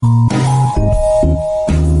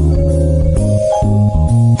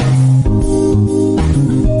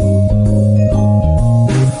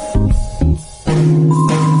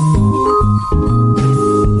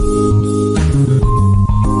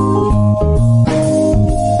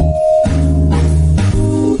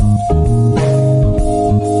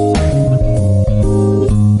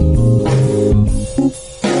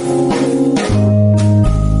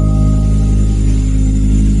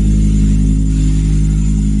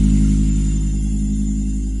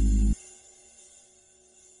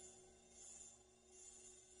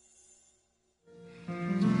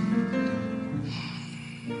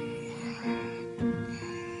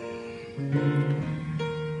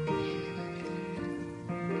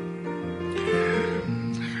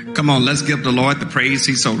Come on, let's give the Lord the praise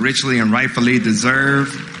he so richly and rightfully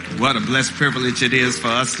deserves. What a blessed privilege it is for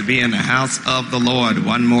us to be in the house of the Lord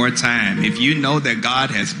one more time. If you know that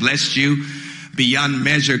God has blessed you beyond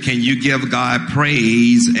measure, can you give God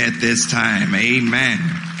praise at this time? Amen.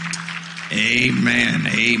 Amen.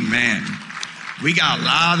 Amen. We got a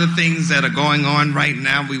lot of things that are going on right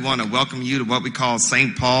now. We want to welcome you to what we call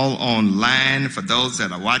St. Paul Online. For those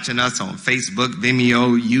that are watching us on Facebook,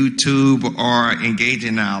 Vimeo, YouTube, or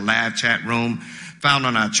engaging in our live chat room found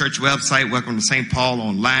on our church website, welcome to St. Paul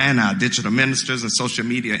Online. Our digital ministers and social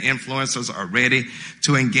media influencers are ready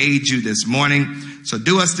to engage you this morning. So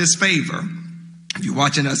do us this favor. If you're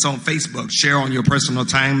watching us on Facebook, share on your personal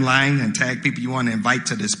timeline and tag people you want to invite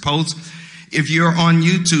to this post. If you're on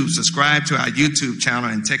YouTube, subscribe to our YouTube channel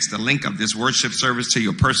and text the link of this worship service to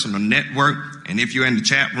your personal network. And if you're in the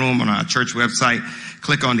chat room on our church website,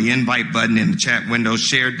 click on the invite button in the chat window.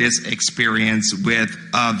 Share this experience with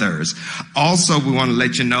others. Also, we want to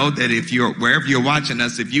let you know that if you're wherever you're watching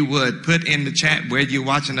us, if you would put in the chat where you're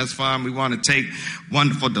watching us from. We want to take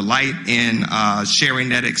wonderful delight in sharing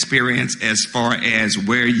that experience as far as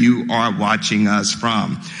where you are watching us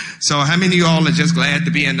from. So how many of you all are just glad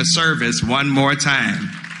to be in the service one more time?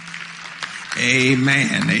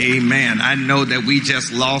 Amen. Amen. I know that we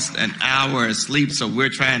just lost an hour of sleep, so we're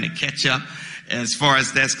trying to catch up as far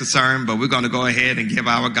as that's concerned, but we're going to go ahead and give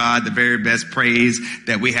our God the very best praise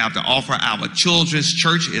that we have to offer. Our children's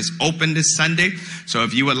church is open this Sunday, so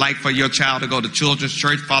if you would like for your child to go to children's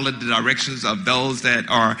church, follow the directions of those that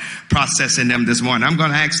are processing them this morning. I'm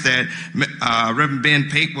going to ask that Reverend Ben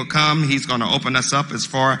Pate will come. He's going to open us up as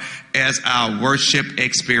far as our worship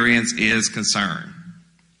experience is concerned.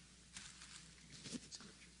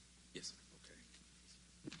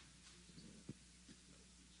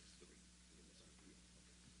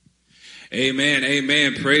 Amen,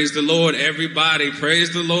 amen. Praise the Lord, everybody.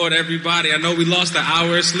 Praise the Lord, everybody. I know we lost an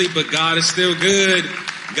hour of sleep, but God is still good.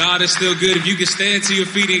 God is still good. If you can stand to your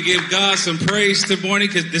feet and give God some praise this morning,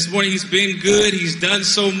 because this morning he's been good. He's done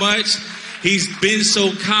so much. He's been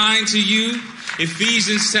so kind to you.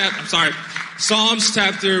 Psalms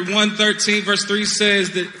chapter 113 verse 3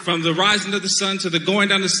 says that from the rising of the sun to the going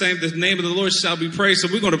down the same, the name of the Lord shall be praised. So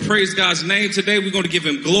we're going to praise God's name today. We're going to give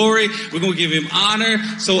him glory. We're going to give him honor.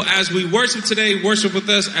 So as we worship today, worship with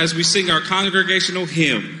us as we sing our congregational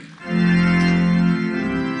hymn.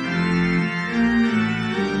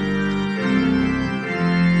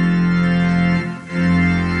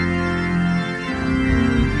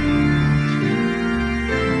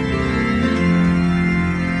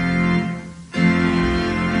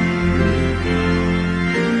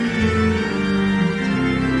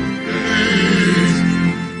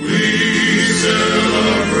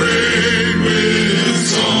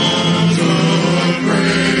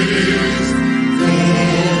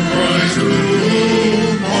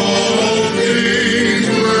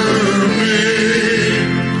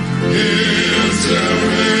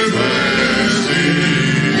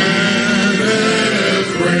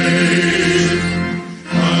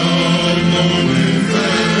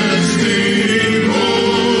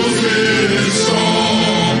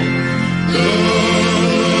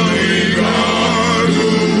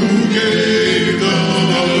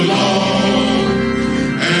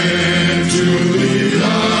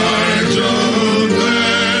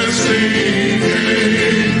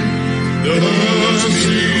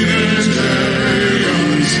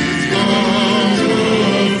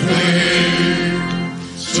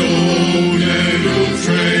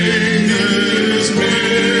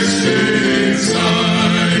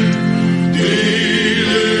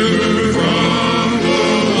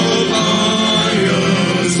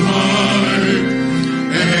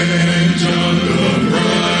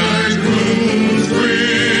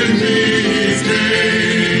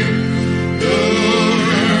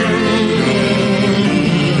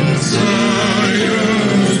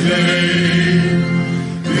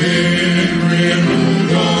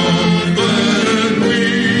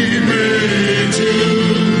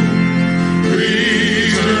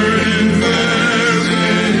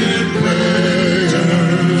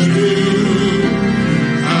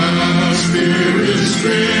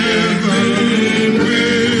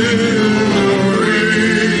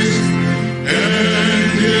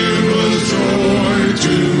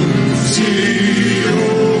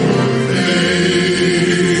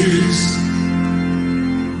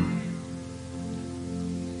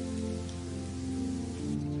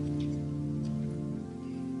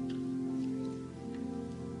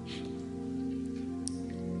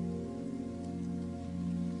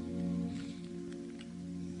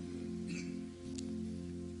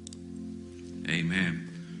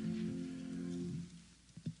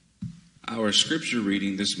 Our scripture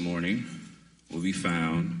reading this morning will be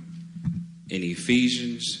found in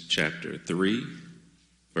Ephesians chapter 3,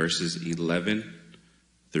 verses 11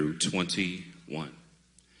 through 21.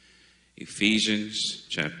 Ephesians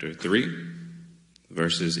chapter 3,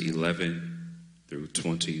 verses 11 through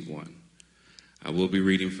 21. I will be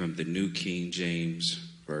reading from the New King James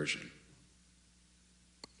Version.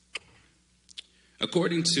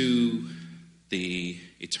 According to the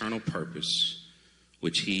eternal purpose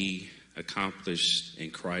which he accomplished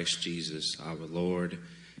in Christ Jesus our Lord,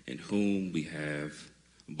 in whom we have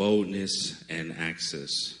boldness and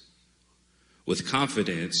access with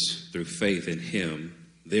confidence through faith in him.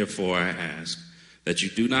 Therefore I ask that you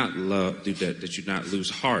do not lose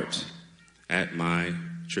heart at my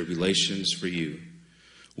tribulations for you,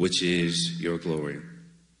 which is your glory.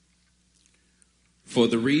 For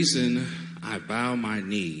the reason I bow my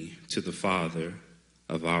knee to the Father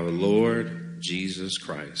of our Lord Jesus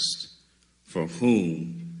Christ, for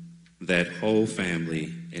whom that whole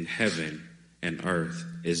family in heaven and earth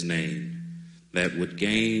is named, that would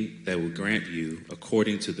grant you,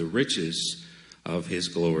 according to the riches of his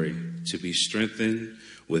glory, to be strengthened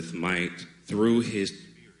with might through his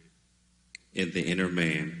Spirit in the inner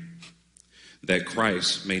man, that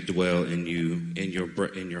Christ may dwell in you, in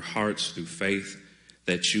your hearts through faith,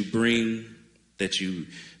 that you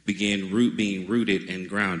begin being rooted and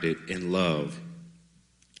grounded in love,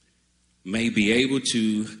 may be able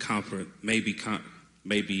to comprehend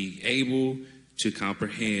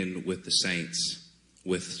with the saints,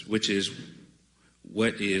 which is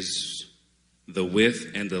what is the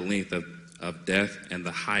width and the length of depth and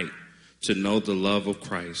the height, to know the love of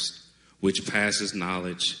Christ, which passes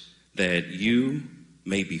knowledge, that you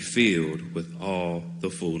may be filled with all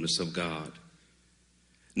the fullness of God.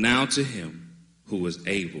 Now to him who is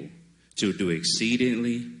able to do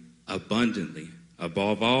exceedingly abundantly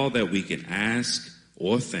above all that we can ask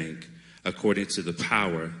or think, according to the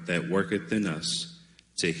power that worketh in us,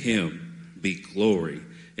 to him be glory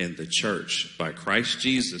in the church by Christ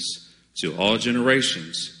Jesus to all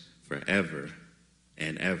generations forever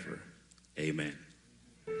and ever. Amen.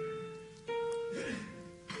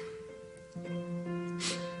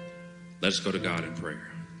 Let's go to God in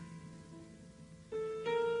prayer.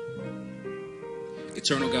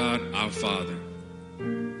 Eternal God, our Father.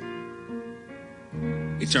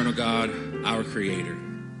 Eternal God, our Creator,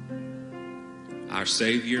 our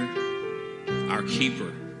Savior, our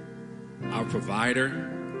Keeper, our Provider,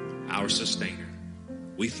 our Sustainer.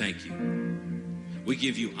 We thank you. We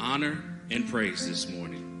give you honor and praise this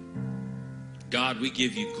morning. God, we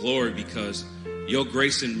give you glory because your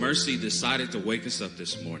grace and mercy decided to wake us up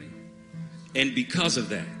this morning. And because of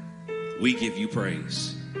that, we give you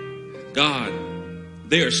praise. God,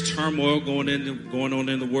 there's turmoil going on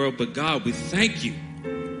in the world, but God, we thank you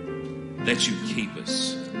that you keep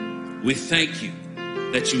us. We thank you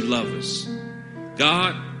that you love us.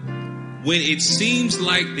 God, when it seems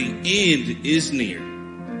like the end is near,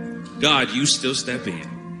 God, you still step in.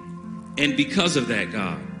 And because of that,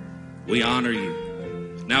 God, we honor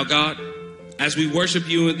you. Now, God, as we worship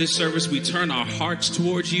you in this service, we turn our hearts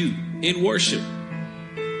towards you in worship.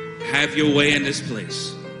 Have your way in this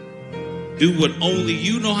place. Do what only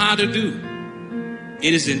you know how to do.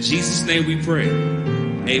 It is in Jesus' name we pray.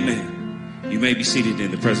 Amen. You may be seated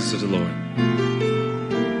in the presence of the Lord.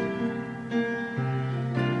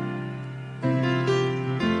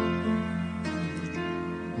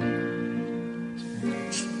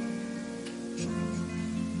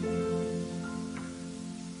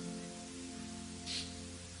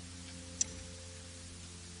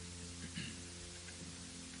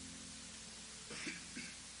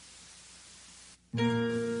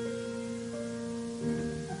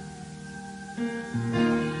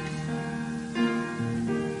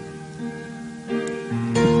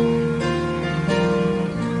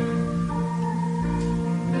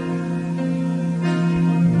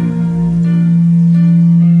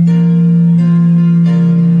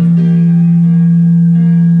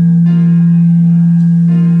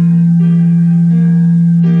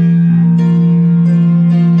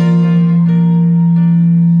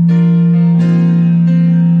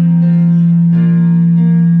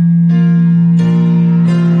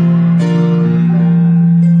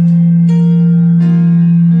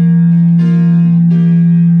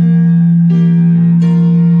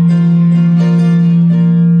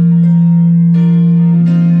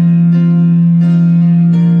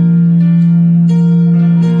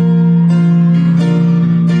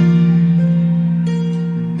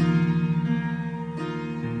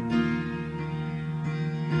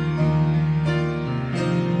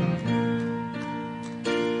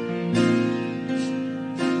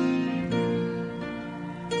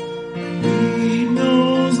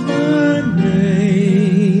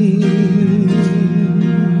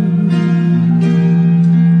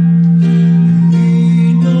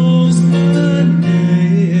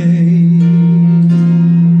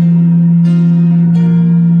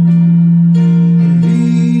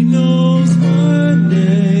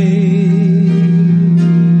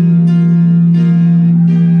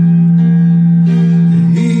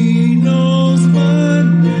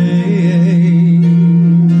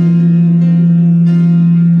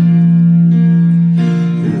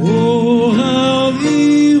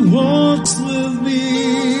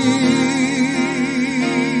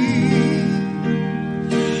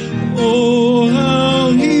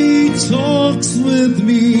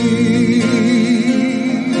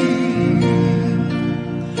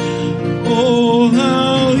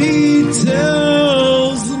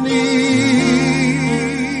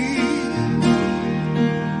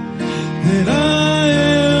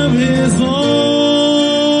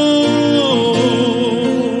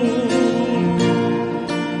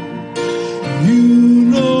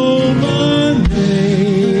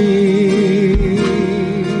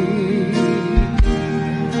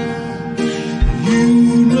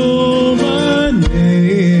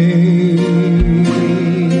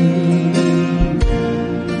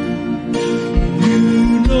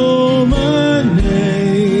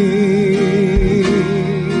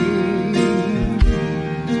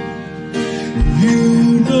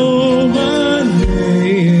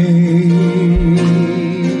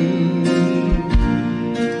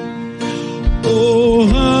 Oh,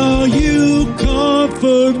 how you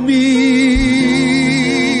comfort me.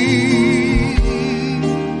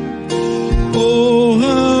 Oh,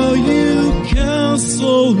 how you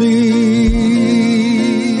counsel me.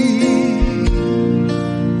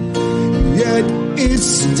 Yet it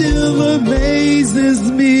still amazes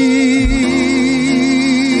me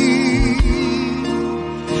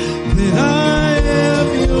that I am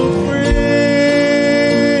your friend.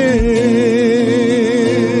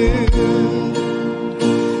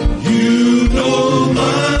 You know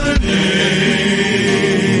my name.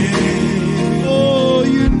 Oh,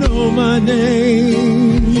 you know my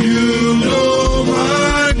name. You know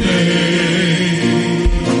my name.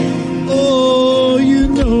 Oh, you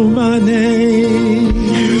know my name.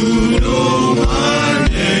 You know my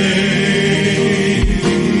name.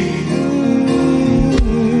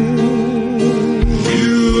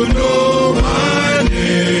 You know my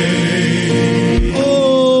name.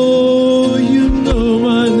 Oh, you know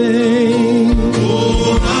my name.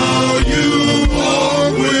 Oh, how you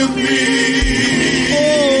walk with me.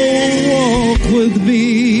 Oh, walk with me.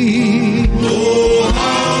 Oh,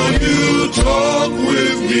 how you talk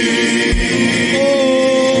with me.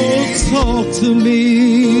 Oh, talk to me.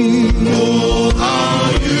 Oh,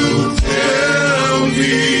 how you tell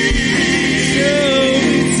me.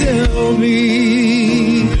 Tell me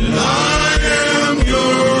that I am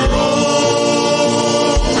your own.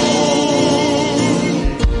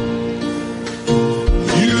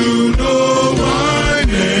 You know my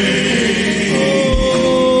name.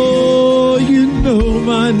 Oh, you know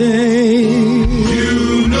my name.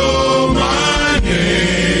 You know my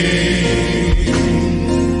name.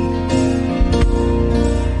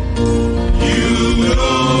 You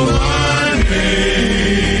know my name.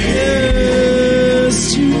 Yes,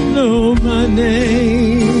 you know my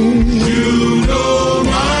name. You know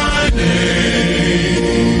my name.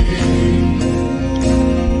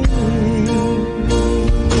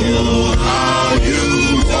 Oh, how you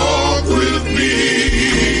walk with me.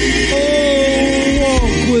 Oh,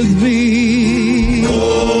 walk with me.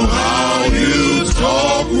 Oh, how you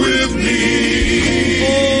talk with me.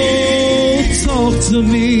 Oh, talk to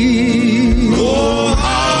me. Oh,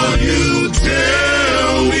 how you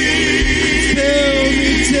tell me.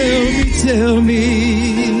 Tell me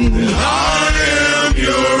that I am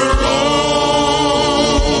your own.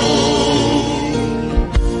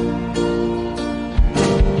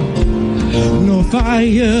 No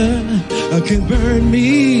fire can burn me,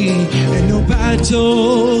 and no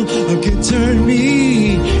battle can turn me,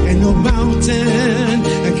 and no mountain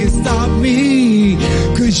can stop me,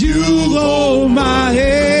 'cause you hold my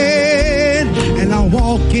hand, and I'm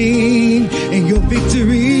walking in your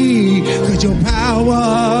victory, 'cause your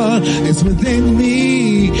power is within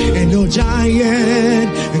me, and no giant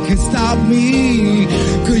can stop me,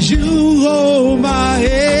 'cause you hold my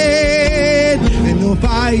hand, and no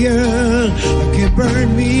fire can burn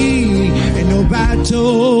me, and no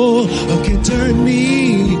battle can turn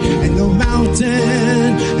me, and no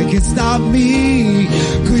mountain can stop me,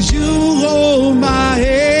 'cause you hold my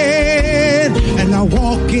hand, and I'm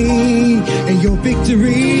walking in your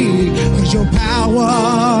victory, 'cause your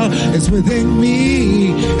power is within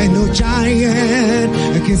me, and no giant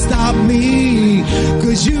can stop me,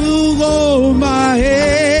 'cause you hold my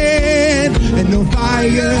hand, and no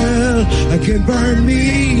fire can burn me,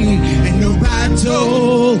 and no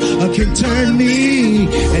battle can turn me,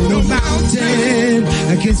 and no mountain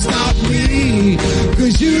can stop me,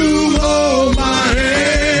 'cause you hold my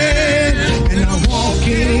hand, and I'm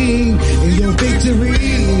walking in your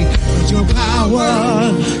victory, 'cause your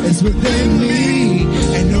power is within me,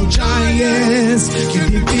 and no giants can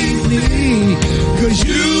defeat me, 'cause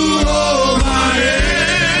you hold my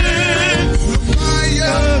hand.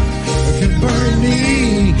 Fire can burn me,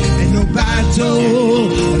 and no battle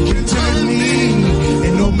can turn me,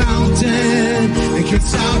 and no mountain can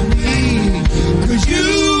stop me, 'cause you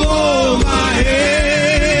hold my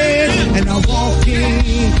hand, and I'm walking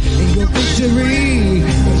in your victory,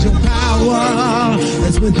 'cause your power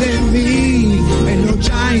is within me, and no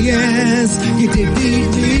giants can defeat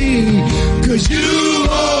me, 'cause you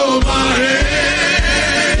hold my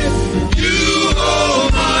hand. You hold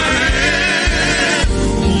my hand.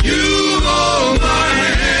 You hold my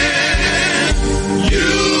hand.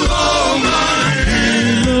 You hold my hand. You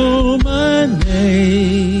know my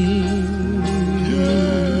name.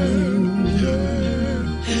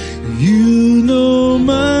 You know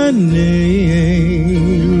my name.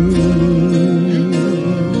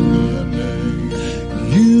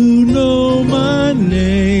 You know my name.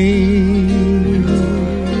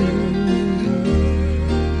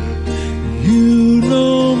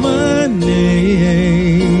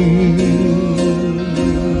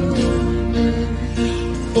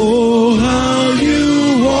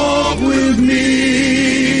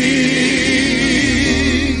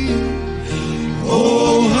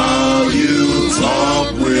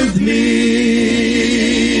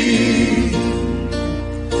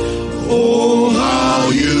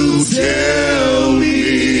 tell me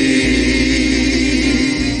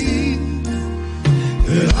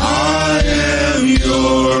that I am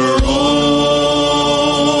your own.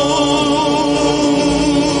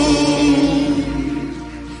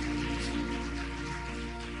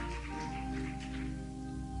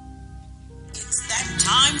 It's that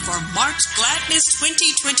time for March Gladness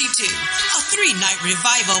 2022, a 3-night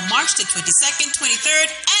revival March the 22nd, 23rd,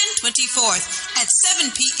 and 24th at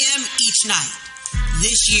 7 p.m. each night.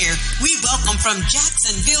 This year, we welcome from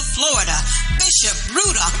Jacksonville, Florida, Bishop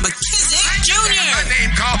Rudolph McKissick Jr. My name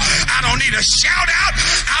called. I don't need a shout out.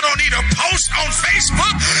 I don't need a post on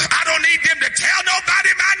Facebook. I don't need them to tell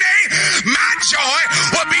nobody my name. My joy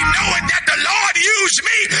will be knowing that the Lord used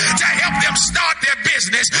me to help them start their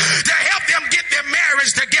business, to help them get their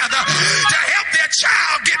marriage together, to help their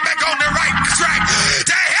child get back on the right track,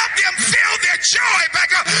 to help them feel their joy back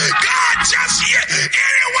up. God, just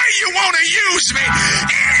any way you want to use me,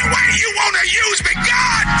 any way you want to use me,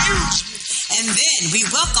 God, use me. And then we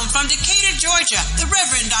welcome from Decatur, Georgia, the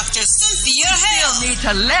Reverend Dr. Cynthia Hale. We need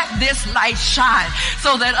to let this light shine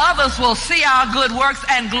so that others will see our good works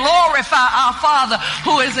and glorify our Father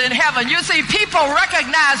who is in heaven. You see, people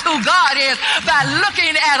recognize who God is by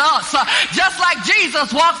looking at us. Just like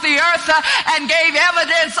Jesus walked the earth and gave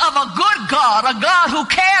evidence of a good God, a God who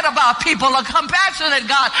cared about people, a compassionate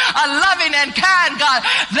God, a loving and kind God.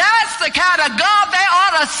 That's the kind of God they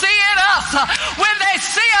ought to see in us. When they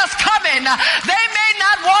see us coming, they may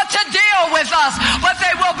not want to deal with us, but they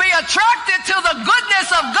will be attracted to the goodness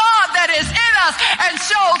of God that is in us and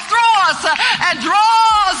shows through us and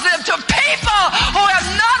draws them to people who have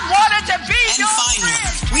not wanted to be And your finally,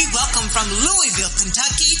 friends. we welcome from Louisville,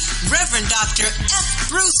 Kentucky, Reverend Dr. F.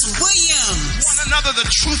 Bruce Williams. One another the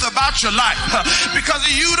truth about your life, because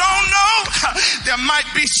you don't know, there might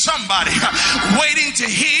be somebody waiting to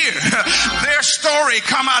hear their story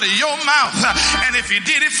come out of your mouth. And if he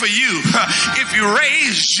did it for you, if he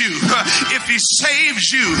raised you, if he saved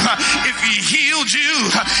you, if he healed you,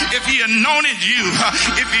 if he anointed you,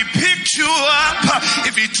 if he picked you up,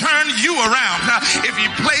 if he turned you around, if he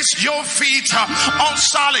placed your feet on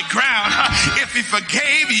solid ground, if he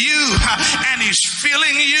forgave you and he's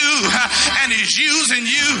filling you and he's using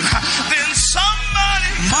you, then somebody.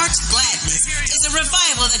 March Gladness is a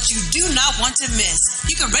revival that you do not want to miss.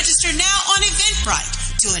 You can register now on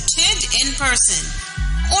Eventbrite to attend in person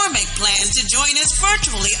or make plans to join us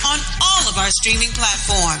virtually on all of our streaming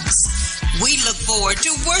platforms. We look forward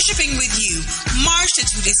to worshiping with you March the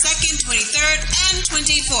 22nd, 23rd, and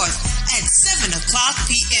 24th at 7 o'clock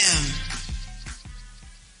p.m.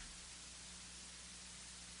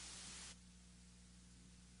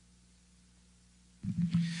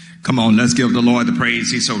 Come on, let's give the Lord the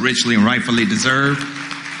praise he so richly and rightfully deserved.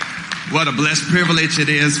 What a blessed privilege it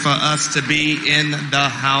is for us to be in the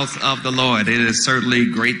house of the Lord. It is certainly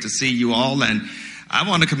great to see you all, and I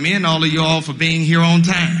want to commend all of you all for being here on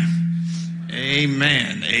time.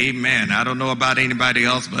 Amen. Amen. I don't know about anybody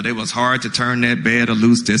else, but it was hard to turn that bed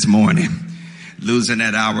loose this morning, losing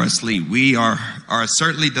that hour of sleep. We are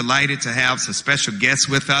certainly delighted to have some special guests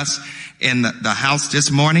with us in the house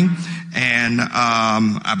this morning. And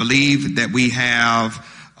I believe that we have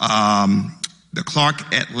the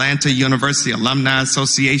Clark Atlanta University Alumni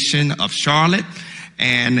Association of Charlotte,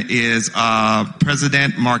 and is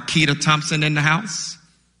President Marquita Thompson in the house.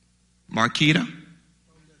 Marquita?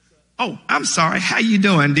 Oh, I'm sorry. How you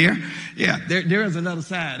doing, dear? Yeah, there is another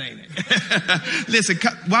side, ain't it? Listen,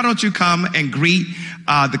 why don't you come and greet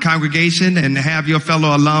the congregation and have your fellow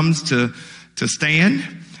alums to stand?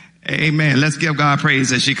 Amen. Let's give God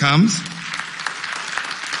praise as she comes.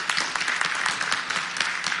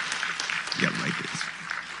 Yeah, right there.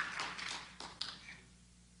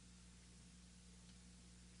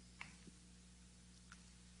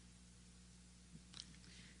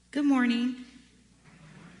 Good morning.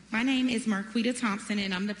 My name is Marquita Thompson,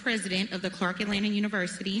 and I'm the president of the Clark Atlanta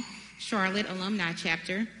University Charlotte Alumni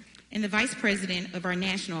Chapter and the vice president of our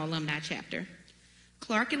National Alumni Chapter.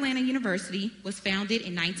 Clark Atlanta University was founded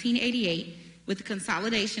in 1988 with the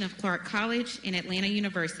consolidation of Clark College and Atlanta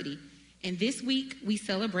University. And this week, we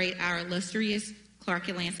celebrate our illustrious Clark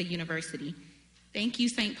Atlanta University. Thank you,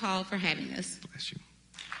 St. Paul, for having us. Bless you.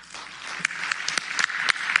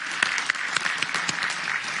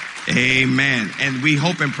 Amen. And we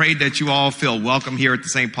hope and pray that you all feel welcome here at the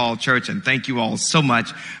St. Paul Church. And thank you all so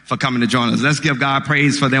much for coming to join us. Let's give God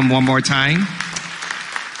praise for them one more time.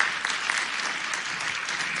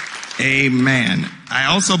 Amen. I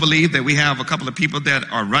also believe that we have a couple of people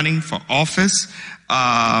that are running for office.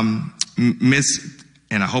 Miss,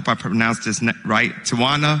 and I hope I pronounced this right,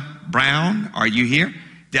 Tawana Brown, are you here?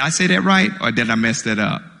 Did I say that right, or did I mess that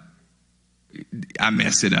up? I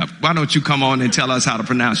messed it up. Why don't you come on and tell us how to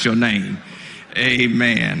pronounce your name?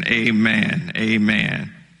 Amen, amen,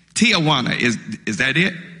 amen. Tijuana, is that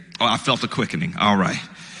it? Oh, I felt a quickening. All right.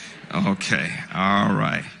 Okay, all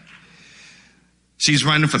right. She's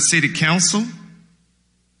running for City Council,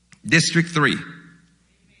 District 3.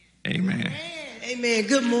 Amen. Amen.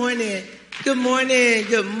 Good morning. Good morning.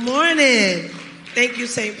 Good morning. Thank you,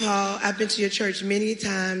 St. Paul. I've been to your church many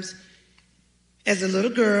times as a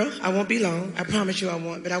little girl. I won't be long. I promise you I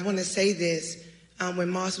won't. But I want to say this.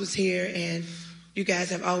 When Moss was here, and you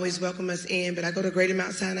guys have always welcomed us in, but I go to Greater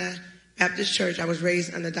Mount Sinai Baptist Church. I was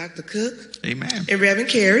raised under Dr. Cook. Amen. And Reverend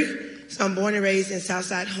Carey. So I'm born and raised in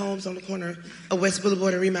Southside Homes on the corner of West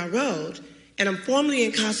Boulevard and Remount Road. And I'm formerly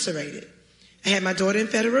incarcerated. I had my daughter in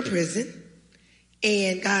federal prison.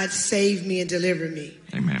 And God saved me and delivered me.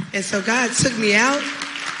 Amen. And so God took me out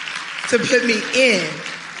to put me in.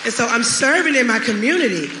 And so I'm serving in my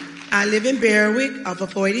community. I live in Berwick off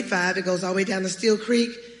of 485. It goes all the way down to Steel Creek.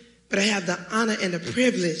 But I have the honor and the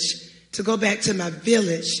privilege to go back to my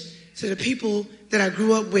village, to the people that I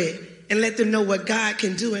grew up with, and let them know what God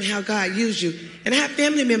can do and how God used you. And I have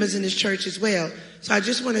family members in this church as well. So I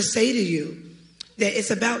just want to say to you that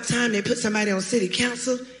it's about time they put somebody on city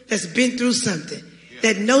council that's been through something,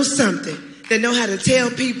 that knows something, that know how to tell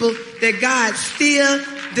people that God still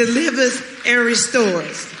delivers and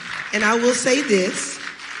restores. And I will say this.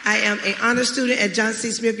 I am an honor student at John C.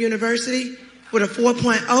 Smith University with a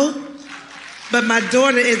 4.0. But my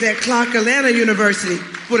daughter is at Clark Atlanta University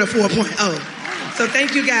with a 4.0. So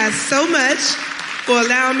thank you guys so much for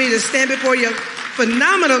allowing me to stand before your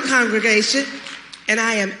phenomenal congregation. And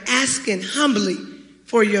I am asking humbly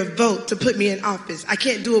for your vote to put me in office. I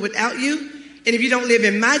can't do it without you. And if you don't live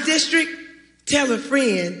in my district, tell a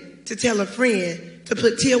friend to tell a friend to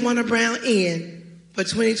put Tijuana Brown in for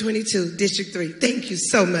 2022, District 3. Thank you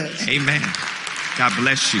so much. Amen. God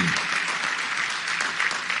bless you.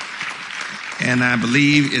 And I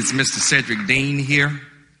believe it's Mr. Cedric Dean here.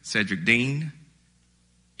 Cedric Dean.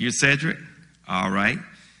 You're Cedric? All right.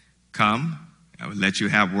 Come. I will let you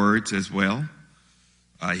have words as well.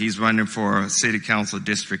 He's running for City Council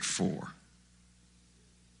District 4. All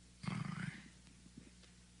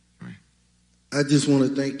right. I just want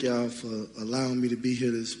to thank y'all for allowing me to be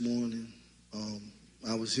here this morning.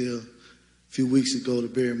 I was here a few weeks ago to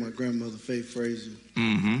bury my grandmother, Faith Frazier.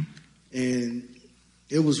 Mm-hmm. And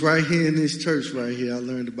it was right here in this church right here I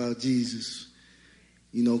learned about Jesus.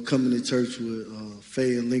 You know, coming to church with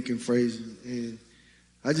Faye and Lincoln Frazier. And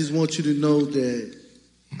I just want you to know that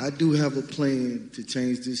I do have a plan to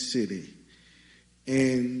change this city.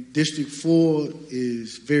 And District 4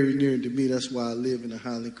 is very near to me. That's why I live in the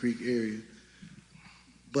Highland Creek area.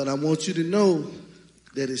 But I want you to know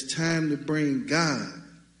that it's time to bring God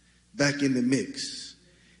back in the mix.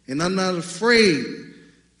 And I'm not afraid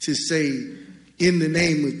to say, in the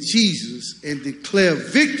name of Jesus, and declare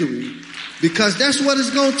victory, because that's what it's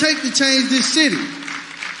going to take to change this city.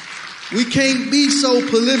 We can't be so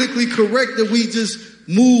politically correct that we just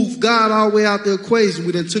move God all the way out the equation.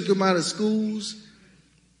 We done took him out of schools,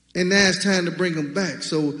 and now it's time to bring him back.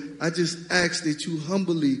 So I just ask that you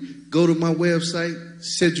humbly go to my website,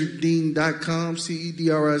 CedricDean.com,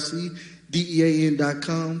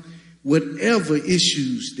 CedricDean.com. Whatever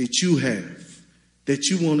issues that you have, that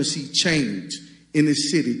you want to see change in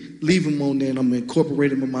this city, leave them on there, and I'm going to incorporate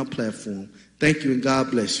them on my platform. Thank you, and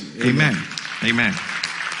God bless you. Amen. Amen.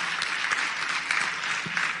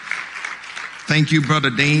 Thank you, Brother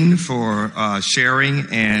Dean, for sharing.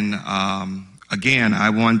 And again, I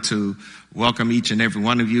want to welcome each and every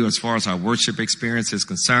one of you as far as our worship experience is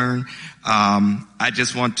concerned. I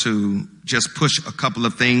just want to push a couple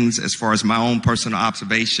of things as far as my own personal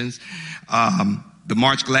observations. The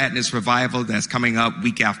March Gladness Revival that's coming up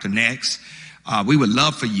week after next. We would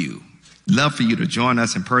love for you to join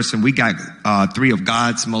us in person. We got 3 of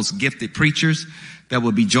God's most gifted preachers that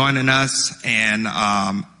will be joining us. And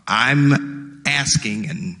I'm asking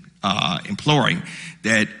and imploring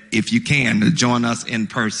that if you can, to join us in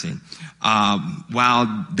person.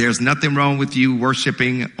 While there's nothing wrong with you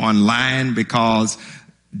worshiping online, because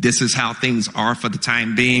this is how things are for the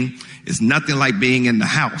time being, it's nothing like being in the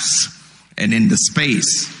house and in the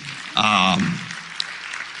space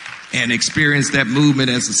and experience that movement,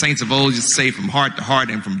 as the saints of old used to say, from heart to heart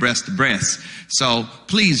and from breast to breast. So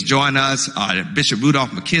please join us. Bishop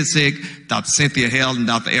Rudolph McKissick, Dr. Cynthia Held, and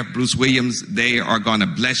Dr. F. Bruce Williams, they are going to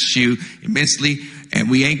bless you immensely. And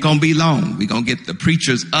we ain't going to be long. We're going to get the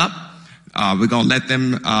preachers up. We're going to let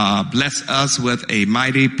them bless us with a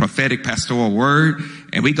mighty prophetic pastoral word.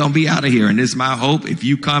 And we're going to be out of here. And this is my hope. If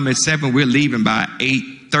you come at 7, we're leaving by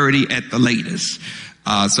 8:30 at the latest.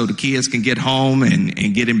 so the kids can get home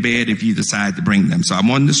and get in bed if you decide to bring them. So I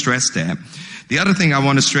wanted to stress that. The other thing I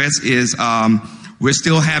want to stress is we're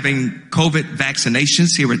still having COVID vaccinations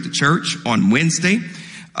here at the church on Wednesday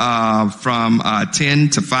from 10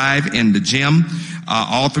 to 5 in the gym.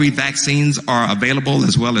 All 3 vaccines are available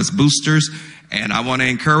as well as boosters. And I want to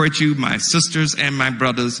encourage you, my sisters and my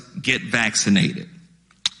brothers, get vaccinated.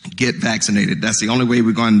 Get vaccinated. That's the only way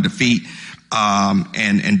we're going to defeat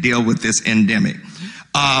and deal with this endemic.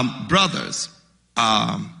 Brothers,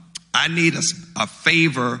 I need a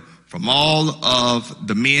favor from all of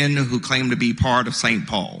the men who claim to be part of St.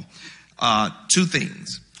 Paul. 2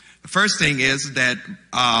 things. The first thing is that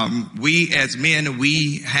we as men,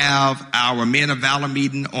 we have our Men of Valor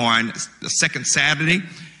meeting on the second Saturday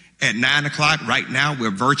at 9 o'clock. Right now,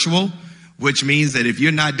 we're virtual, which means that if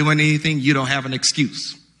you're not doing anything, you don't have an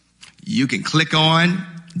excuse. You can click on,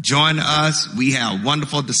 join us. We have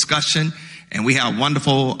wonderful discussion, and we have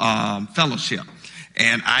wonderful fellowship.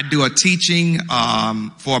 And I do a teaching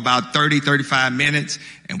for about 35 minutes,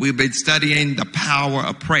 and we've been studying the power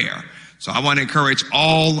of prayer. So I want to encourage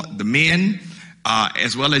all the men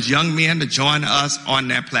as well as young men to join us on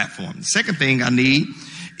that platform. The second thing I need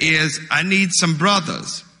is I need some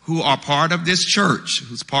brothers who are part of this church,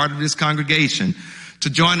 who's part of this congregation, to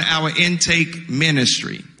join our intake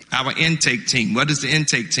ministry, our intake team. What is the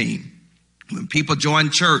intake team? When people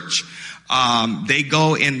join church, they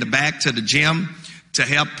go in the back to the gym to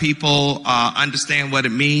help people understand what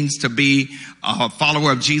it means to be a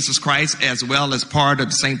follower of Jesus Christ, as well as part of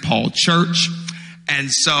the St. Paul Church.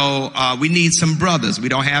 And so we need some brothers. We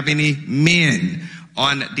don't have any men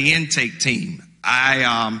on the intake team.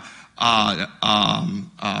 I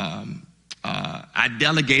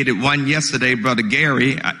delegated one yesterday, Brother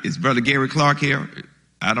Gary. Is Brother Gary Clark here?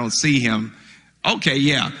 I don't see him. Okay,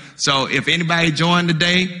 yeah. So if anybody joined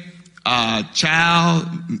today, child,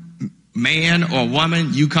 man or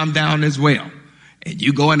woman, you come down as well. And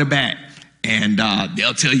you go in the back, and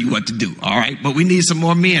they'll tell you what to do, all right? But we need some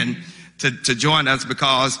more men to join us,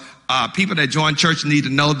 because people that join church need to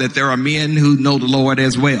know that there are men who know the Lord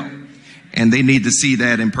as well. And they need to see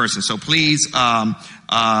that in person. So please,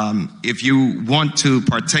 if you want to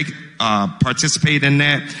participate in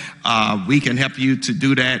that, we can help you to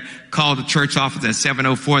do that. Call the church office at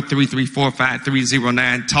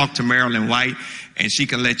 704-334-5309. Talk to Marilyn White, and she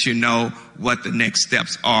can let you know what the next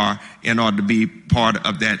steps are in order to be part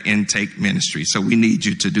of that intake ministry. So we need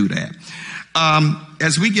you to do that.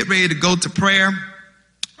 As we get ready to go to prayer,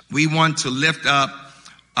 we want to lift up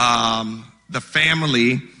the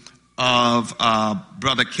family of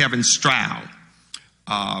Brother Kevin Stroud.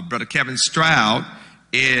 Brother Kevin Stroud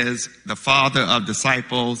is the father of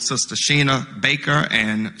disciples Sister Sheena Baker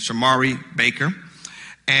and Shamari Baker.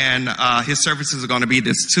 And his services are going to be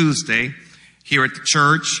this Tuesday here at the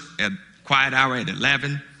church at quiet hour at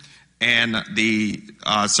 11. And the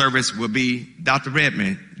service will be, Dr.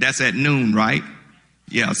 Redmond, that's at noon, right?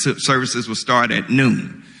 Yeah, services will start at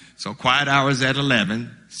noon. So quiet hours at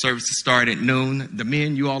 11. Services start at noon. The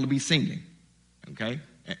men, you all will be singing. Okay?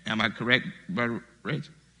 Am I correct, Brother Rich?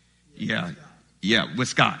 Yeah. Yeah, with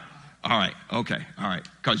Scott. All right. Okay. All right.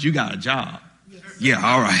 Because you got a job. Yeah.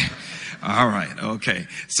 All right. All right. Okay.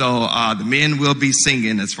 So the men will be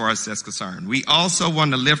singing as far as that's concerned. We also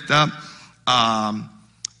want to lift up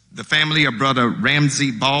the family of Brother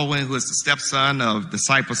Ramsey Baldwin, who is the stepson of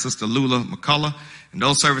disciple Sister Lula McCullough. And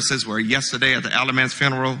those services were yesterday at the Alamance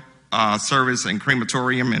Funeral service and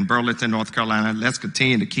crematorium in Burlington, North Carolina. Let's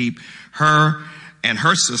continue to keep her and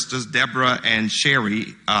her sisters, Deborah and Sherry,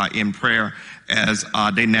 in prayer as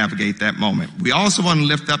they navigate that moment. We also want to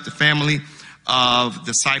lift up the family of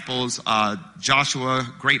disciples Joshua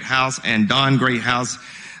Greathouse and Don Greathouse.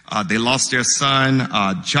 They lost their son,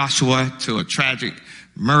 Joshua, to a tragic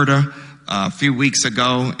murder a few weeks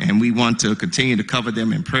ago, and we want to continue to cover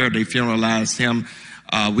them in prayer. They funeralized him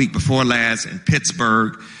week before last in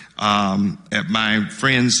Pittsburgh at my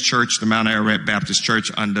friend's church, the Mount Ararat Baptist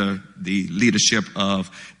Church, under the leadership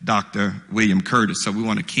of Dr. William Curtis. So we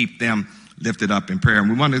want to keep them lifted up in prayer. And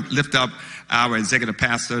we want to lift up our executive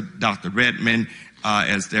pastor, Dr. Redmond,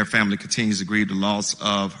 as their family continues to grieve the loss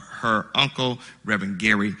of her uncle, Reverend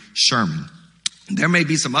Gary Sherman. There may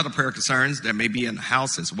be some other prayer concerns that may be in the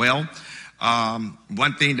house as well.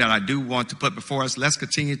 One thing that I do want to put before us, let's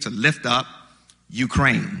continue to lift up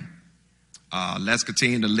Ukraine. Let's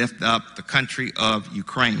continue to lift up the country of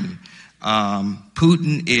Ukraine.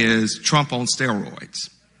 Putin is Trump on steroids.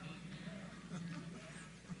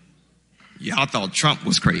 Y'all thought Trump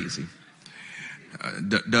was crazy.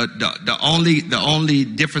 The only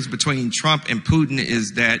difference between Trump and Putin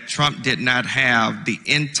is that Trump did not have the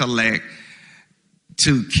intellect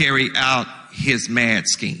to carry out his mad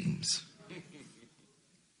schemes.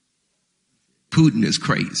 Putin is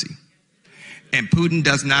crazy. And Putin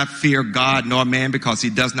does not fear God nor man because he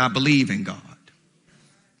does not believe in God.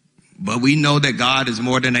 But we know that God is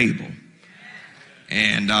more than able.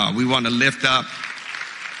 And we want to lift up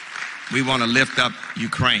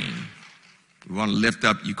Ukraine. We want to lift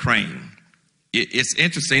up Ukraine. It's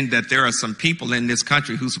interesting that there are some people in this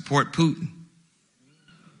country who support Putin.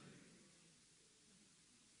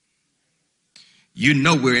 You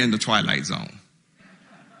know we're in the twilight zone.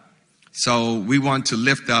 So we want to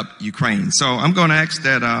lift up Ukraine. So I'm going to ask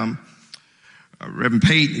that Reverend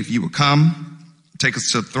Pate, if you will come, take us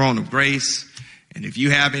to the throne of grace. And if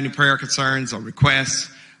you have any prayer concerns or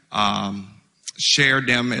requests, share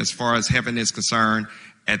them as far as heaven is concerned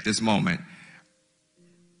at this moment.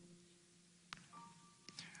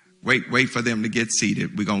 Wait for them to get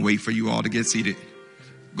seated. We're going to wait for you all to get seated.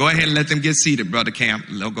 Go ahead and let them get seated, Brother Camp.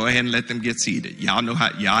 Go ahead and let them get seated. Y'all know how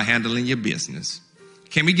y'all handling your business.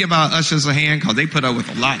 Can we give our ushers a hand? Because they put up with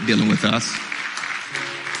a lot dealing with us.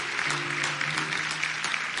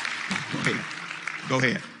 Go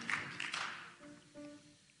ahead.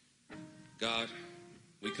 God,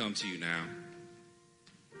 we come to you now,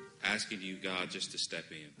 asking you, God, just to step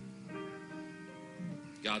in.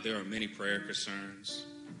 God, there are many prayer concerns.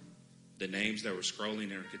 The names that were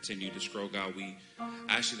scrolling and continue to scroll, God, we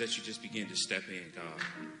ask you that you just begin to step in, God.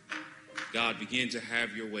 God, begin to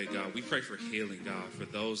have your way, God. We pray for healing, God, for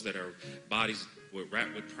those that are bodies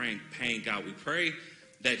wrapped with pain, God. We pray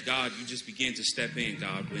that, God, you just begin to step in,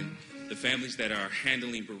 God, when the families that are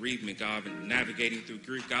handling bereavement, God, and navigating through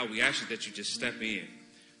grief, God, we ask you that you just step in.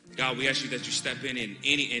 God, we ask you that you step in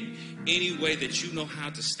any way that you know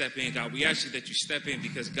how to step in, God. We ask you that you step in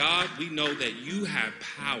because, God, we know that you have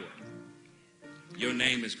power. Your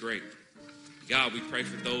name is great. God, we pray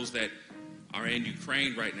for those that are in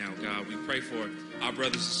Ukraine right now, God. We pray for our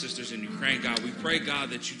brothers and sisters in Ukraine, God. We pray, God,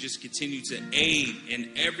 that you just continue to aid in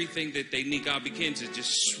everything that they need. God, begin to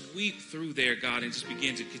just sweep through there, God, and just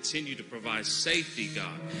begin to continue to provide safety,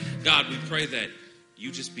 God. God, we pray that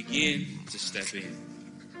you just begin to step in.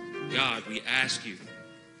 God, we ask you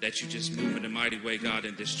that you just move in a mighty way, God,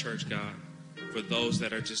 in this church, God, for those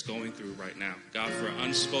that are just going through right now. God, for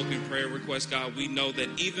unspoken prayer requests, God, we know that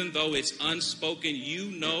even though it's unspoken,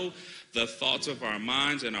 you know the thoughts of our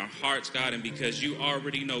minds and our hearts, God, and because you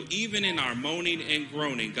already know, even in our moaning and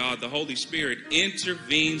groaning, God, the Holy Spirit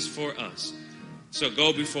intervenes for us. So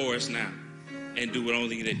go before us now and do what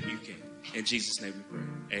only that you can. In Jesus' name we pray.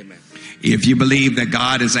 Amen. If you believe that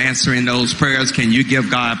God is answering those prayers, can you give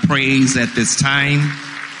God praise at this time?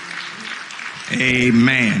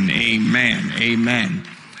 Amen, amen, amen.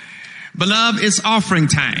 Beloved, it's offering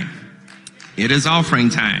time. It is offering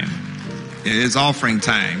time. It is offering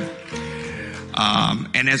time.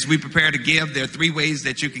 And as we prepare to give, there are three ways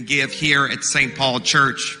that you can give here at St. Paul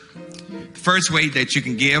Church. The first way that you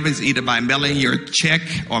can give is either by mailing your check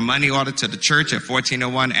or money order to the church at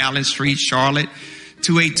 1401 Allen Street, Charlotte,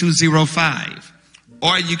 28205.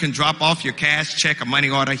 Or you can drop off your cash check or money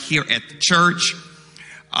order here at the church.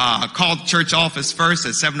 Call the church office first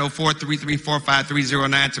at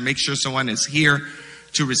 704-334-5309 to make sure someone is here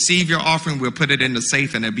to receive your offering. We'll put it in the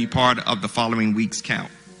safe and it'll be part of the following week's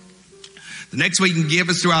count. The next way you can give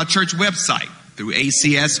is through our church website, through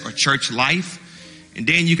ACS or Church Life. And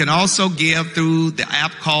then you can also give through the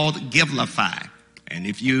app called Givelify. And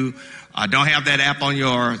if you don't have that app on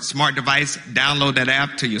your smart device, download that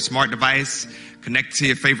app to your smart device, connect to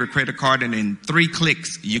your favorite credit card, and in 3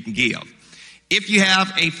 clicks, you can give. If you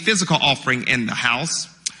have a physical offering in the house,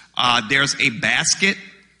 there's a basket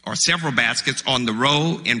or several baskets on the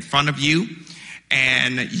row in front of you.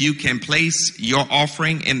 And you can place your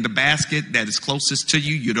offering in the basket that is closest to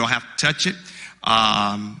you. You don't have to touch it,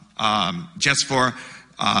 just for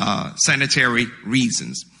sanitary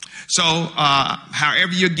reasons. So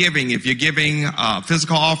however you're giving, if you're giving a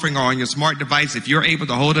physical offering or on your smart device, if you're able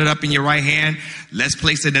to hold it up in your right hand, let's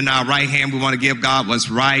place it in our right hand. We want to give God what's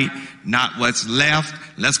right, not what's left.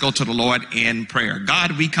 Let's go to the Lord in prayer.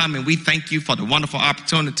 God, we come and we thank you for the wonderful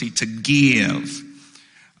opportunity to give.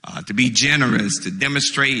 To be generous, to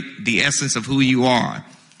demonstrate the essence of who you are.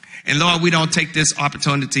 And Lord, we don't take this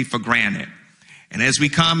opportunity for granted. And as we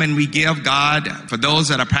come and we give, God, for those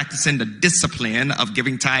that are practicing the discipline of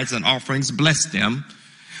giving tithes and offerings, bless them.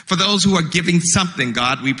 For those who are giving something,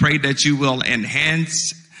 God, we pray that you will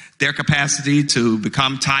enhance their capacity to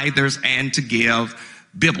become tithers and to give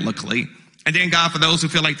biblically. And then, God, for those who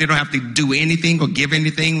feel like they don't have to do anything or give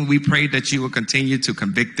anything, we pray that you will continue to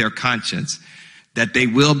convict their conscience, that they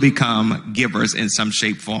will become givers in some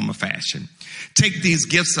shape, form, or fashion. Take these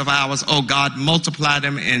gifts of ours, oh God, multiply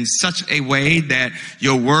them in such a way that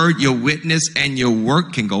your word, your witness, and your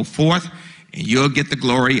work can go forth, and you'll get the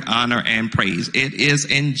glory, honor, and praise. It is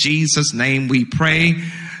in Jesus' name we pray.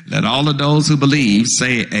 Let all of those who believe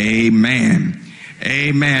say amen.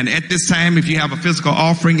 Amen. At this time, if you have a physical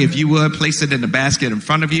offering, if you would, place it in the basket in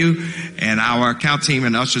front of you, and our account team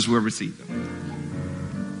and ushers will receive them.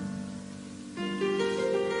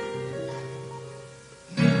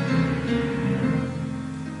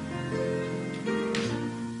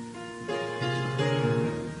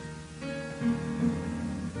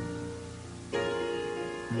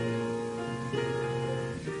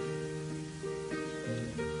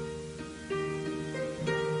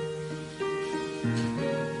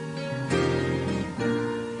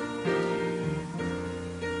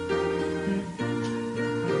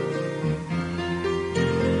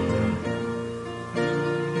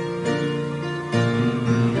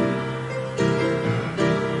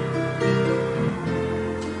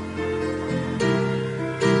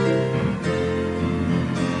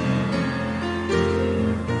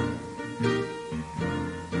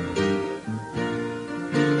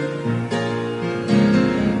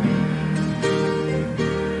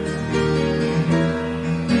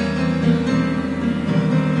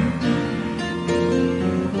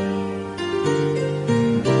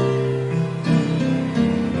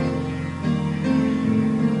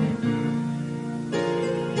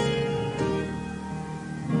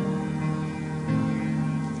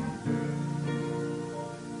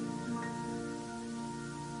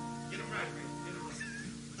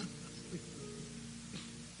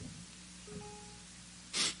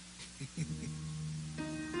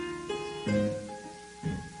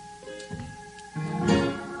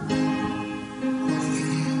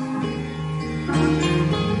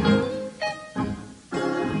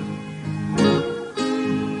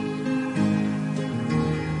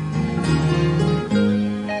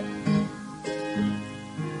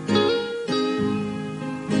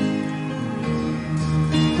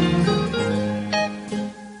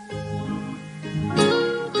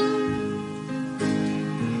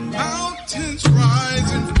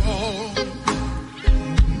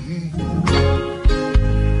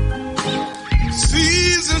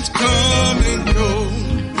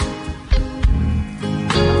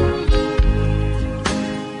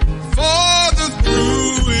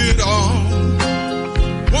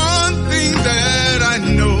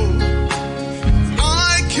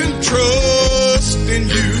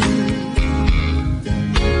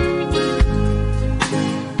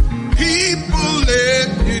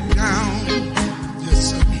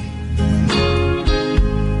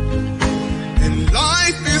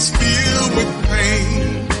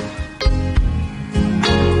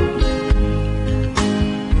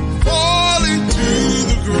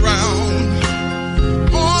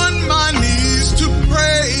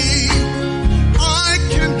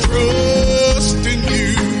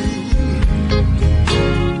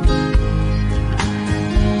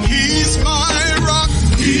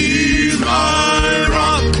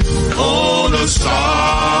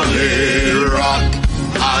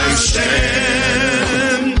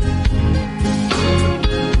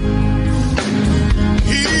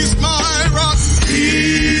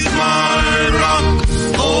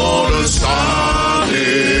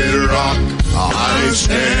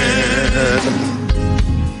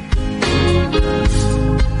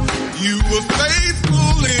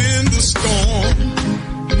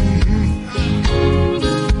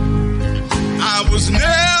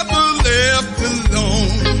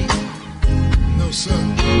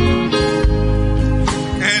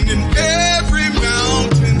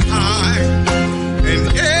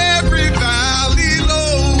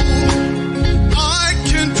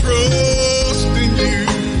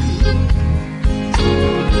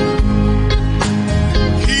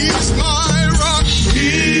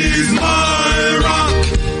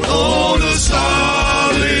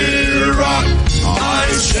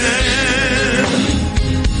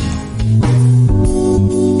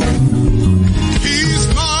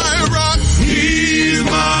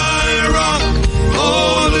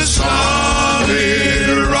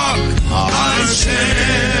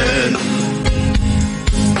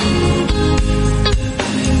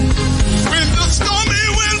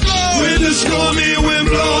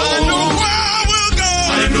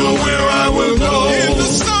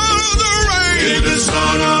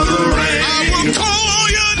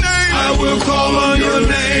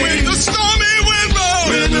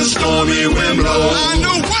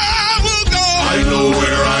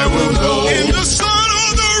 In the sun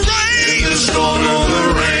or the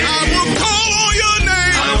rain, I will call on your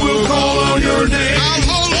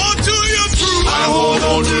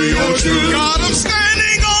your truth. God, I'm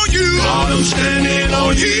standing on you. God, I'm standing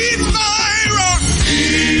on you. He's my rock.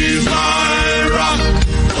 He's my rock.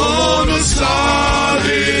 On a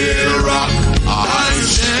solid rock I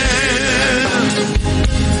stand.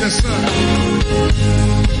 Yes, sir.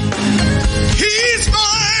 He's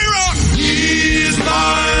my rock. He's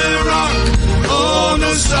my rock. On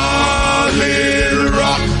a solid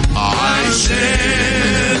rock I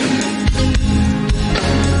stand.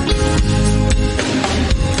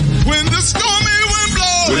 When the stormy wind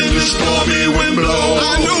blows, when the stormy wind blows,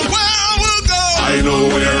 I know where I will go. I know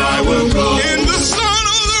where I will go. In the sun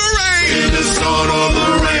of the rain, in the sun of the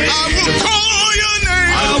rain, I will call on your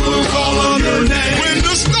name. I will call on your name. When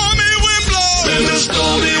the stormy wind blows, when the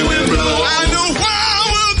stormy wind blows, I know where I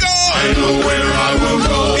will go. I know where I will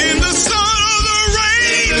go. In the sun of the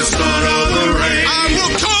rain, in the sun of the rain, I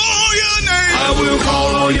will call on your name. I will call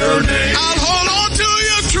on your name. I'll hold on to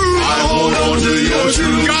your truth. I'll hold on to your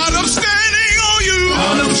truth. God, I'm standing on you.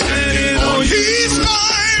 God, I'm standing on you. He's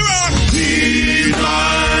my rock. He's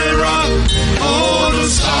my rock. On a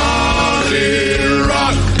solid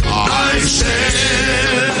rock I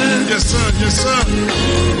stand. Yes, sir. Yes, sir.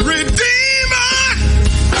 Redeemer,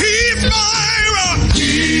 he's my rock.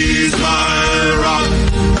 He's my rock.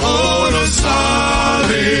 On a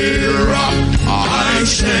solid rock I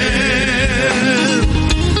stand.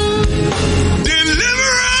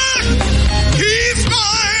 Deliverer, he's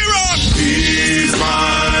my rock. He's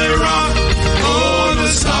my rock. On a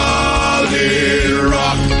solid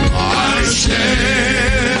rock I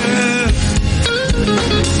stand.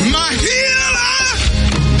 My healer,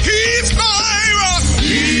 he's my rock.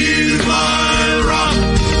 He's my rock.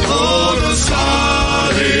 On a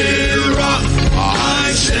solid rock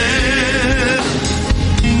I stand.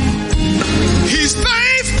 He's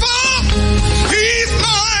faithful. He's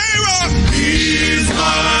my rock. He's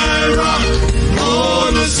my rock.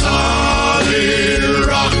 On a solid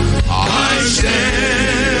rock I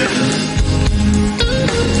stand.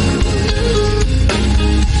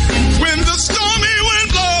 When the stormy wind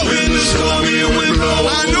blows, when the stormy wind blows,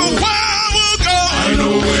 I know where I will go. I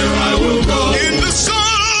know where I will go. In the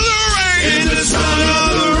sun of the rain, in the sun of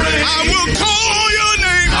the rain, I will call on your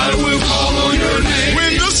name. I will call on your name.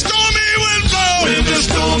 When the stormy wind blows, when the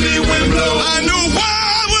stormy wind blows, I know where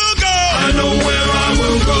I will go. I know where I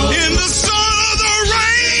will go. In the sun of the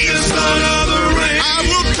rain, in the sun of the rain, I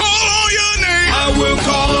will call on your name. I will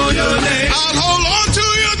call on your name. I'll hold on to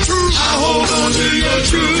your truth. I'll hold on to your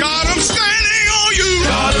truth. God, I'm standing on you.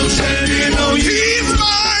 God, I'm standing on you. He's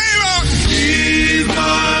my rock. He's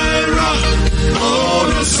my rock.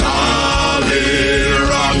 On a solid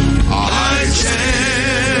rock I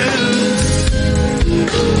stand.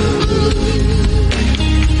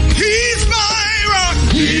 He's my rock.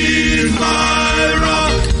 He's my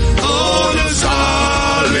rock. On a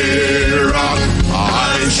solid rock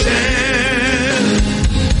I stand.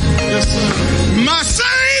 Yes, sir. My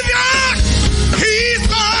Savior, he's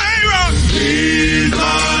my rock. He's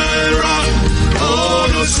my rock. On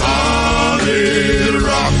a solid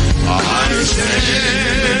rock I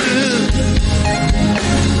stand.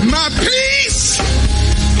 My peace,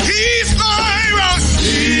 he's my rock.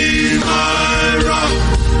 He's my rock.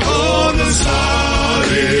 On a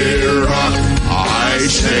solid rock I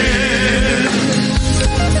stand.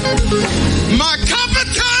 My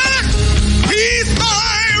comforter, he's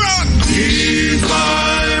my rock. He's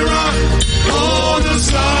my rock. On a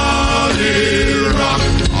solid rock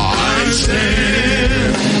I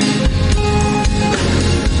stand.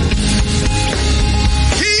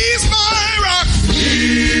 He's my rock.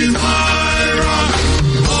 He's my rock.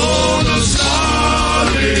 On a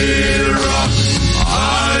solid rock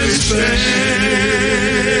I stand.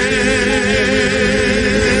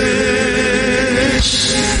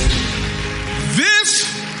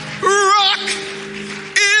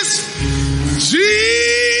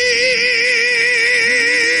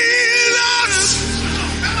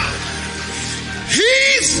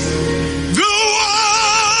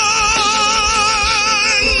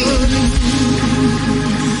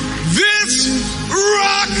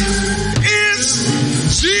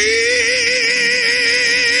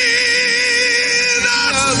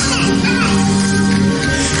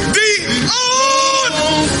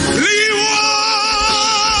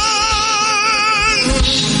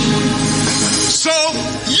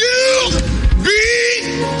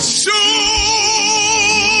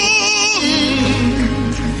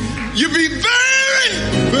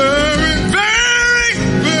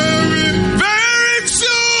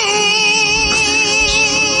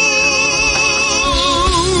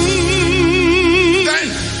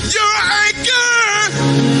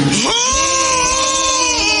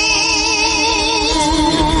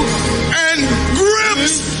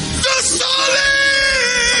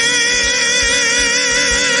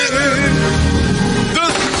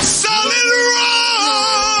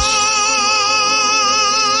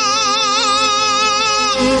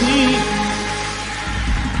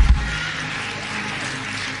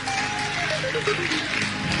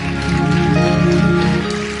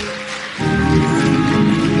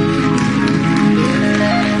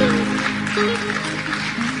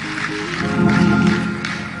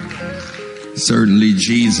 Certainly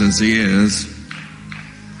Jesus is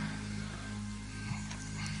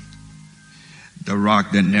the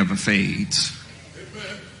rock that never fades.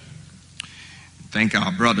 Thank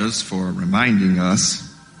our brothers for reminding us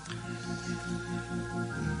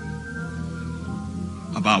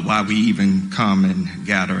about why we even come and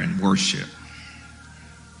gather and worship.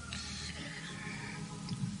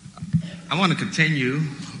 I want to continue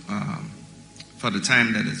for the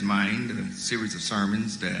time that is mine, the series of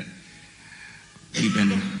sermons that we've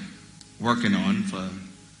been working on for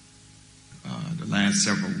the last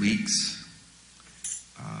several weeks,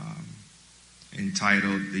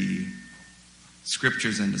 entitled The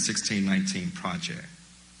Scriptures in the 1619 Project.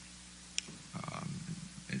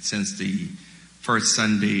 And since the first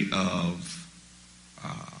Sunday of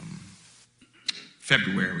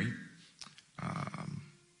February,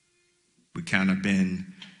 we kind of been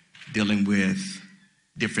dealing with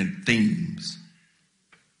different themes.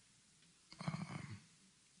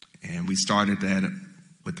 And we started that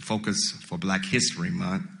with the focus for Black History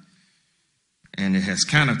Month. And it has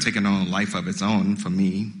kind of taken on a life of its own for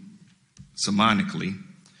me, sermonically.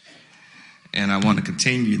 And I want to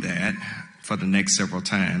continue that for the next several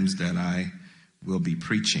times that I will be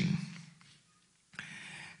preaching.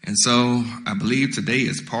 And so I believe today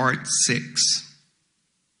is part 6.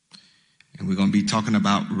 And we're going to be talking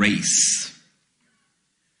about race.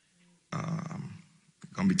 We're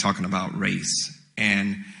going to be talking about race.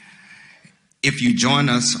 And if you join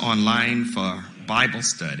us online for Bible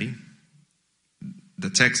study,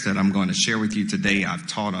 the text that I'm going to share with you today, I've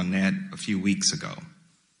taught on that a few weeks ago.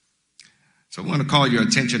 So I want to call your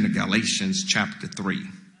attention to Galatians chapter 3.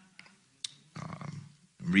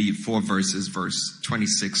 Read 4 verses, verse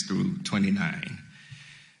 26 through 29.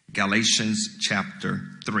 Galatians chapter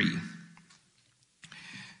 3,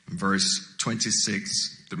 verse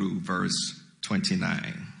 26 through verse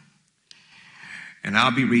 29. And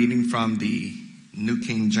I'll be reading from the New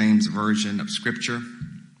King James Version of Scripture.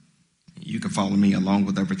 You can follow me along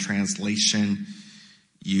with whatever translation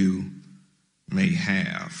you may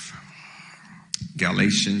have.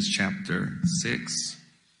 Galatians chapter 3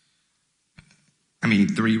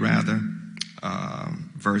 rather,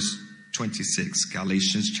 verse 26.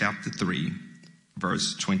 Galatians chapter 3,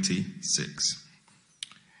 verse 26.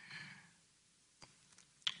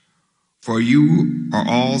 For you are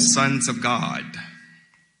all sons of God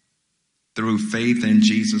through faith in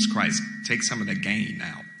Jesus Christ. Take some of the gain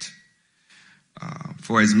out.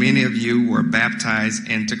 For as many of you were baptized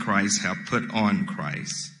into Christ have put on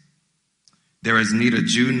Christ. There is neither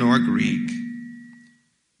Jew nor Greek.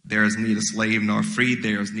 There is neither slave nor free.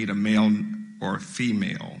 There is neither male or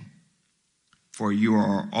female. For you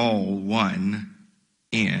are all one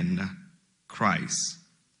in Christ.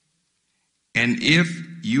 And if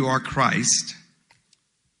you are Christ,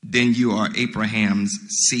 then you are Abraham's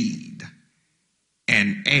seed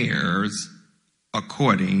and heirs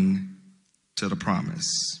according to the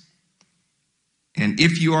promise. And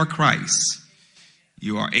if you are Christ,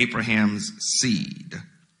 you are Abraham's seed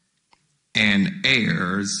and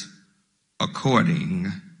heirs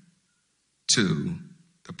according to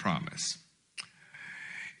the promise.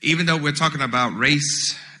 Even though we're talking about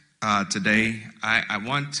race today, I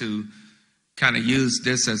want to kind of use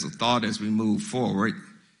this as a thought as we move forward.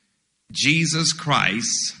 Jesus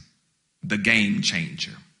Christ, the game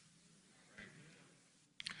changer.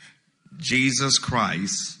 Jesus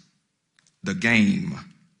Christ, the game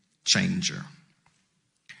changer.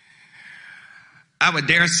 I would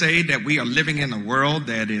dare say that we are living in a world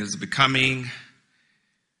that is becoming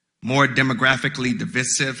more demographically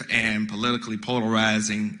divisive and politically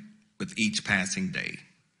polarizing with each passing day.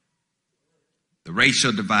 The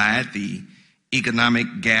racial divide, the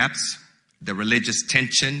economic gaps, the religious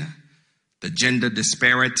tension, the gender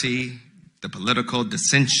disparity, the political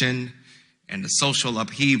dissension, and the social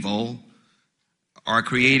upheaval are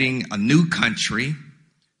creating a new country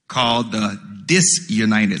called the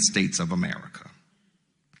Disunited States of America.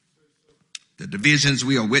 The divisions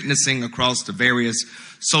we are witnessing across the various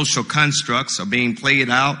social constructs are being played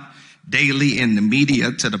out daily in the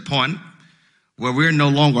media to the point where we're no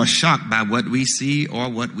longer shocked by what we see or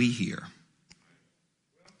what we hear.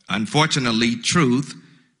 Unfortunately, truth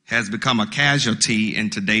has become a casualty in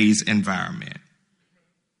today's environment.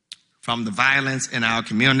 From the violence in our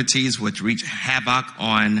communities, which wreak havoc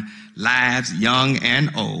on lives young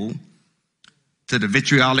and old, to the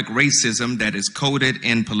vitriolic racism that is coded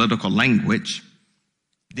in political language,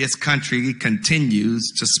 this country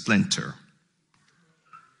continues to splinter.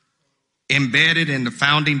 Embedded in the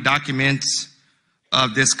founding documents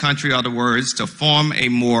of this country are the words, "to form a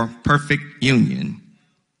more perfect union,"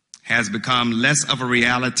 has become less of a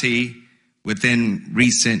reality within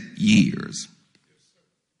recent years.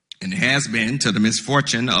 And it has been to the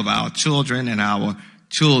misfortune of our children and our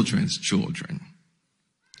children's children.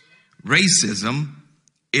 Racism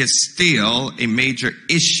is still a major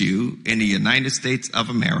issue in the United States of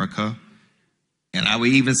America, and I would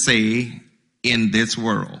even say in this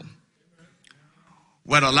world.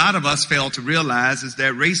 What a lot of us fail to realize is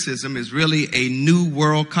that racism is really a new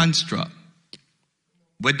world construct.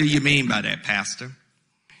 What do you mean by that, Pastor?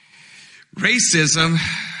 Racism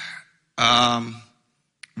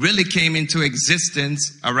really came into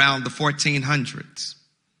existence around the 1400s.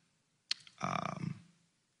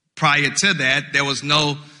 Prior to that, there was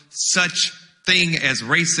no such thing as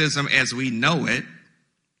racism as we know it.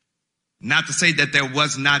 Not to say that there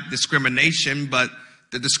was not discrimination, but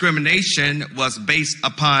the discrimination was based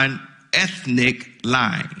upon ethnic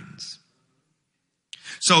lines.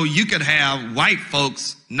 So you could have white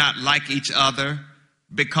folks not like each other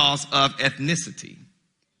because of ethnicity.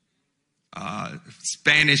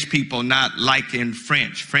 Spanish people not liking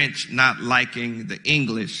French, French not liking the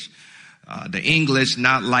English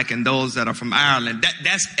not liking those that are from Ireland.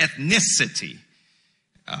 That's ethnicity.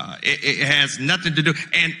 It has nothing to do.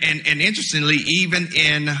 And interestingly, even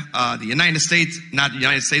in the United States, not the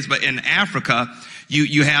United States, but in Africa,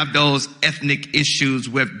 you have those ethnic issues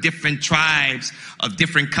with different tribes of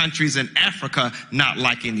different countries in Africa not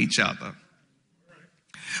liking each other.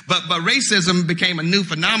 But racism became a new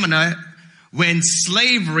phenomenon when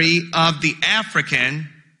slavery of the African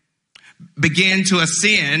began to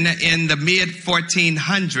ascend in the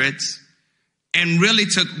mid-1400s and really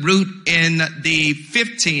took root in the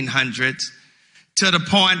 1500s to the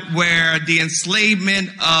point where the enslavement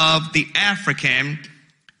of the African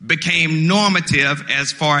became normative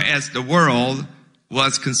as far as the world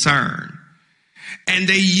was concerned. And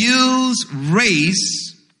they used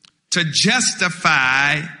race to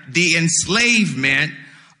justify the enslavement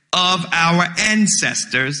of our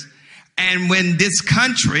ancestors. And when this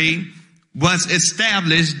country was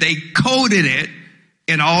established, they coded it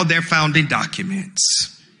in all their founding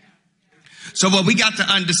documents. So what we got to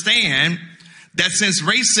understand that since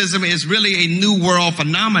racism is really a new world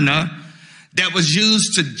phenomena that was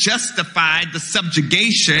used to justify the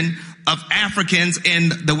subjugation of Africans in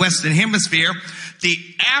the Western Hemisphere, the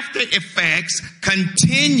after effects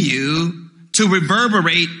continue to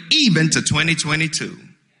reverberate even to 2022.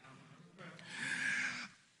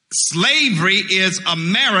 Slavery is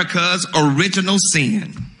America's original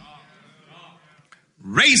sin.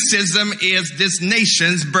 Racism is this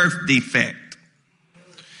nation's birth defect.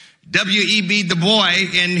 W.E.B. Du Bois,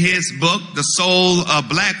 in his book, The Soul of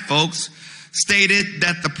Black Folks, stated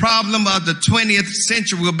that the problem of the 20th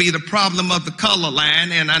century will be the problem of the color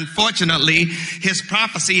line, and unfortunately, his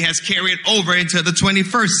prophecy has carried over into the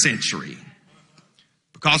 21st century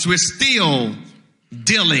because we're still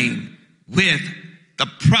dealing with the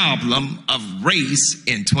problem of race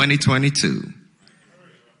in 2022.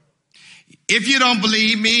 If you don't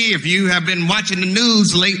believe me, if you have been watching the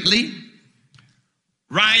news lately,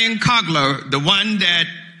 Ryan Coogler, the one that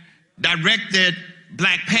directed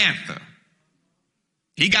Black Panther,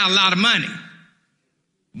 he got a lot of money.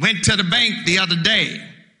 Went to the bank the other day,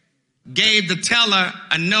 gave the teller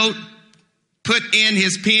a note, put in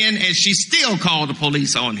his pen, and she still called the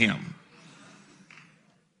police on him.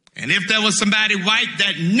 And if there was somebody white,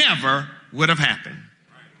 that never would have happened.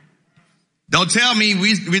 Don't tell me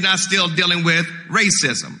we're not still dealing with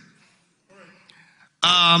racism.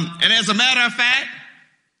 And as a matter of fact,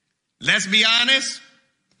 let's be honest,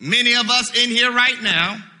 many of us in here right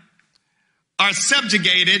now are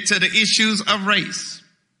subjugated to the issues of race.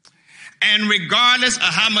 And regardless of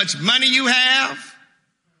how much money you have,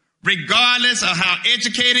 regardless of how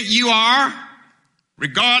educated you are,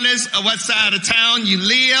 regardless of what side of town you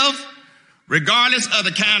live, regardless of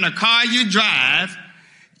the kind of car you drive,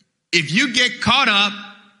 if you get caught up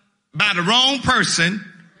by the wrong person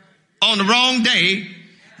on the wrong day,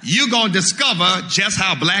 you're going to discover just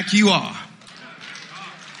how black you are.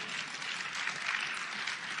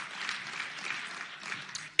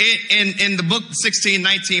 In the book, the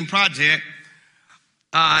 1619 Project,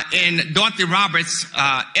 in Dorothy Roberts'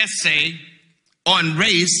 essay on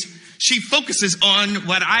race, she focuses on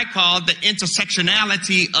what I call the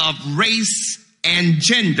intersectionality of race and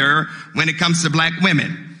gender when it comes to black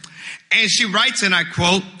women. And she writes, and I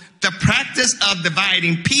quote, "The practice of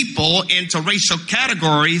dividing people into racial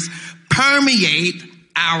categories permeate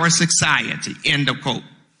our society," end of quote.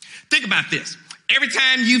 Think about this. Every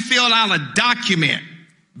time you fill out a document,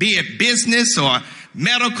 be it business or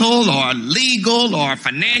medical or legal or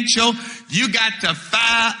financial, you got to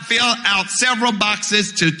fill out several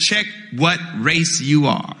boxes to check what race you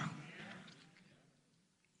are.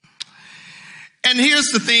 And here's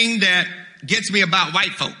the thing that gets me about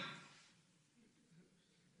white folk.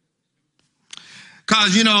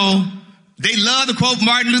 Because, you know, they love to quote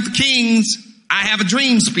Martin Luther King's "I Have a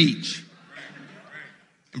Dream" speech.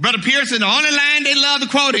 Brother Pearson, the only line they love to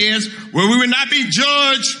quote is, "Well, we will not be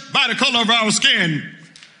judged by the color of our skin,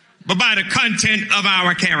 but by the content of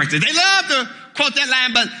our character." They love to quote that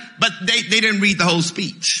line, but they didn't read the whole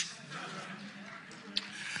speech.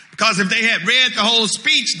 Because if they had read the whole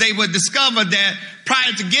speech, they would discover that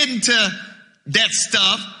prior to getting to that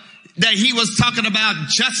stuff, that he was talking about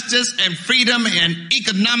justice and freedom and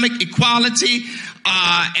economic equality,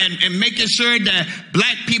 and making sure that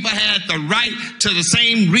black people had the right to the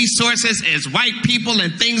same resources as white people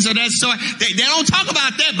and things of that sort. They don't talk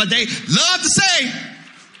about that, but they love to say,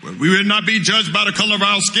 "Well, we will not be judged by the color of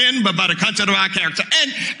our skin, but by the content of our character."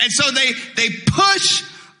 And so they push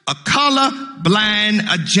a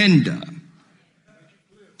colorblind agenda.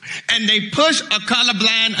 And they push a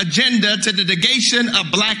colorblind agenda to the negation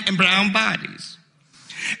of black and brown bodies.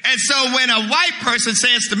 And so when a white person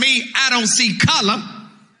says to me, "I don't see color,"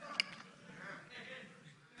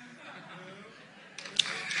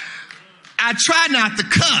 I try not to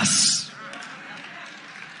cuss.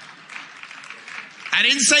 I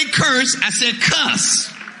didn't say curse, I said cuss.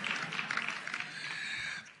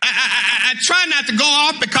 I try not to go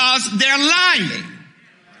off because they're lying.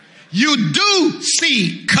 You do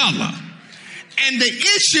see color. And the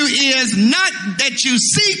issue is not that you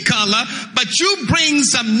see color, but you bring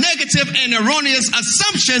some negative and erroneous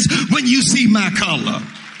assumptions when you see my color.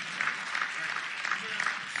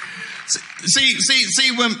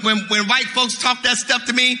 See, when white folks talk that stuff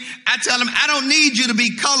to me, I tell them, I don't need you to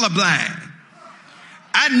be colorblind.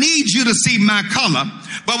 I need you to see my color.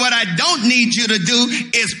 But what I don't need you to do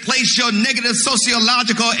is place your negative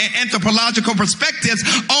sociological and anthropological perspectives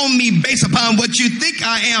on me based upon what you think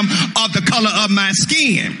I am of the color of my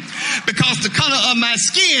skin. Because the color of my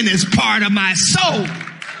skin is part of my soul.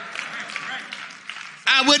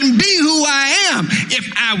 I wouldn't be who I am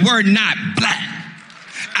if I were not black.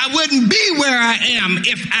 I wouldn't be where I am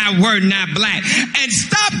if I were not black. And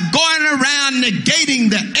stop going around negating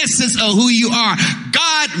the essence of who you are.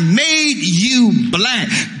 God made you black.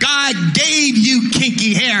 God gave you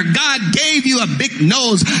kinky hair. God gave you a big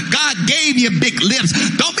nose. God gave you big lips.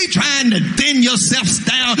 Don't be trying to thin yourself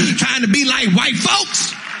down, trying to be like white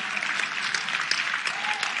folks.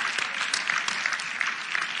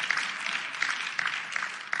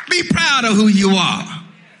 Be proud of who you are.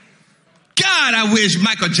 God, I wish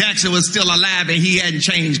Michael Jackson was still alive and he hadn't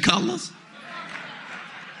changed colors.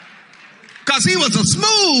 Because he was a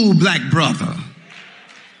smooth black brother.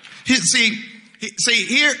 See,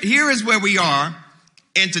 here is where we are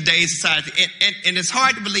in today's society. And it's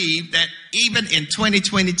hard to believe that even in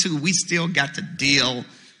 2022, we still got to deal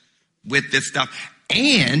with this stuff.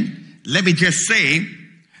 And let me just say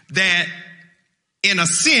that in a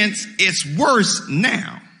sense, it's worse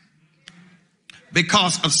now.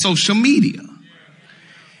 Because of social media.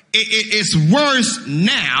 It's worse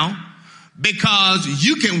now because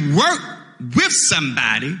you can work with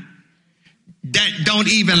somebody that don't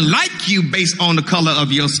even like you based on the color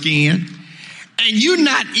of your skin, and you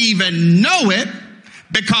not even know it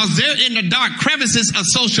because they're in the dark crevices of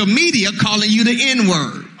social media calling you the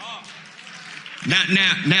N-word.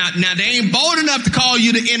 Now they ain't bold enough to call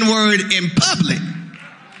you the N-word in public,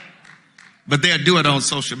 but they'll do it on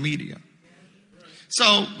social media.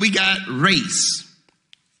 So we got race,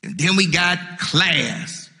 and then we got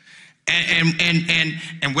class,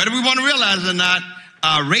 and whether we want to realize it or not,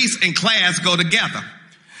 race and class go together.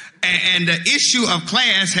 And the issue of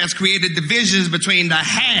class has created divisions between the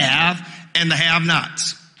have and the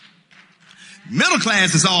have-nots. Middle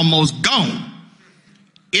class is almost gone.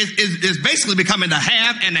 It's basically becoming the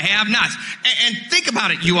have and the have-nots. And think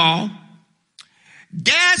about it, you all.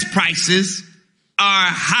 Gas prices are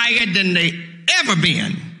higher than they ever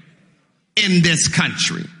been in this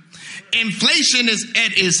country. Inflation is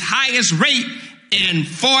at its highest rate in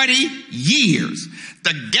 40 years.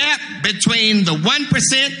 The gap between the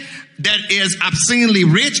 1% that is obscenely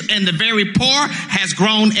rich and the very poor has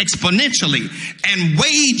grown exponentially. And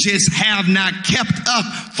wages have not kept up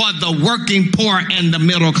for the working poor and the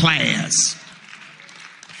middle class.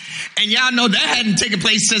 And y'all know that hadn't taken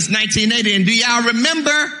place since 1980. And do y'all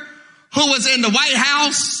remember who was in the White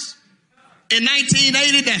House in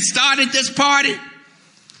 1980 that started this party?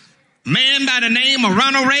 A man by the name of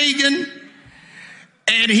Ronald Reagan.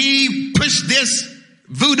 And he pushed this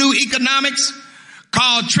voodoo economics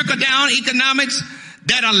called trickle-down economics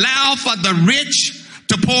that allowed for the rich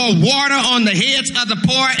to pour water on the heads of the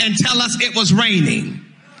poor and tell us it was raining.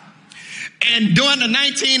 And during the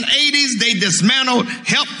 1980s, they dismantled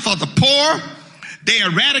help for the poor. They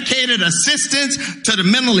eradicated assistance to the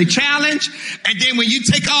mentally challenged. And then when you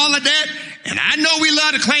take all of that, and I know we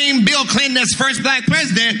love to claim Bill Clinton as first black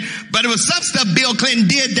president, but it was some stuff Bill Clinton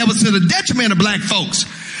did that was to the detriment of black folks.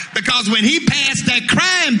 Because when he passed that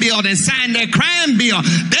crime bill and signed that crime bill,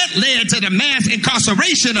 that led to the mass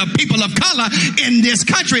incarceration of people of color in this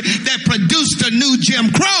country that produced the new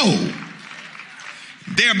Jim Crow,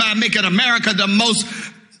 thereby making America the most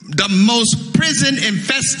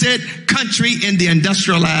prison-infested country in the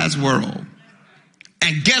industrialized world.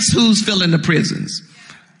 And guess who's filling the prisons?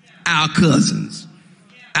 Our cousins,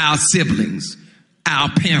 our siblings, our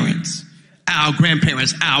parents, our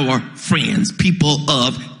grandparents, our friends, people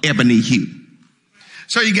of ebony hue.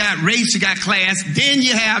 So you got race, you got class, then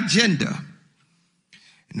you have gender.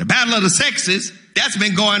 And the battle of the sexes, that's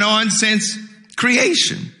been going on since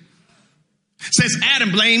creation. Since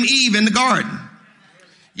Adam blamed Eve in the garden.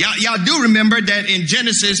 Y'all do remember that in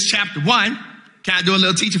Genesis chapter 1, can I do a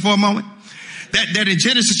little teaching for a moment? That in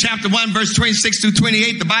Genesis chapter 1, verse 26 through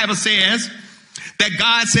 28, the Bible says that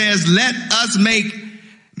God says, let us make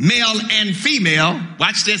male and female,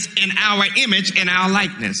 watch this, in our image and our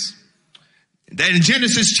likeness. Then in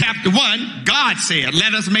Genesis chapter 1, God said,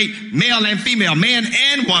 let us make male and female, man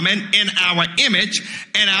and woman, in our image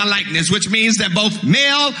and our likeness, which means that both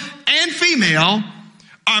male and female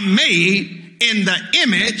are made in the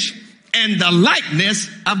image and the likeness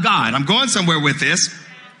of God. I'm going somewhere with this.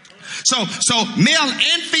 So male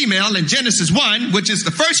and female in Genesis 1, which is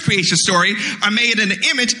the first creation story, are made in the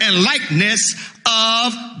image and likeness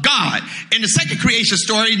of God. In the second creation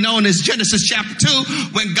story, known as Genesis chapter 2,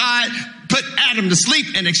 when God put Adam to sleep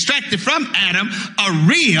and extracted from Adam a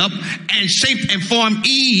rib and shaped and formed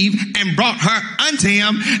Eve and brought her unto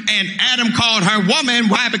him. And Adam called her woman.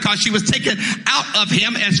 Why? Because she was taken out of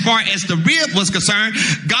him as far as the rib was concerned.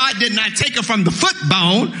 God did not take her from the foot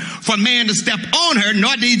bone for man to step on her,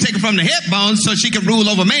 nor did he take her from the hip bone so she could rule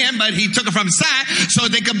over man, but he took her from the side so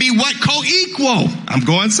they could be what? Co-equal. I'm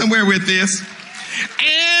going somewhere with this.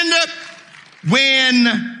 And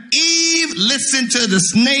when Eve listened to the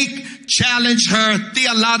snake challenge her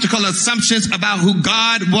theological assumptions about who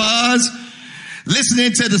God was,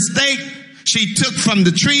 listening to the snake, she took from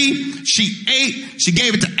the tree, she ate, she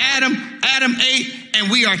gave it to Adam, Adam ate,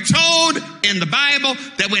 and we are told in the Bible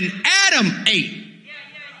that when Adam ate,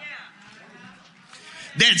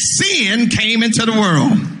 that sin came into the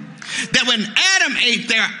world. That when Adam ate,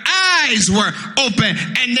 their eyes were open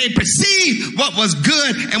and they perceived what was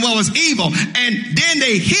good and what was evil. And then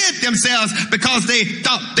they hid themselves because they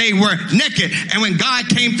thought they were naked. And when God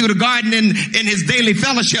came through the garden in his daily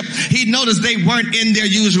fellowship, he noticed they weren't in their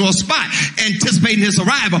usual spot, anticipating his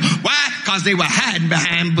arrival. Why? Because they were hiding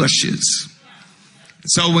behind bushes.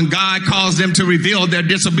 So when God caused them to reveal their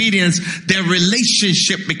disobedience, their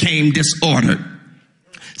relationship became disordered.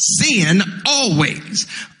 Sin always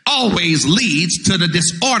leads to the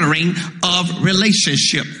disordering of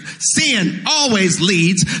relationship. Sin always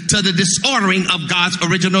leads to the disordering of God's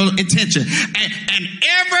original intention. And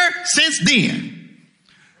ever since then,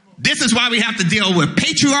 this is why we have to deal with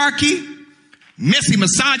patriarchy, messy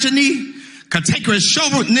misogyny, cantankerous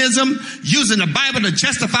chauvinism, using the Bible to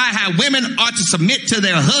justify how women are to submit to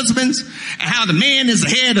their husbands and how the man is the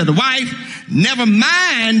head of the wife. Never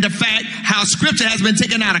mind the fact how scripture has been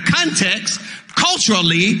taken out of context,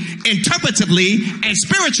 culturally, interpretively, and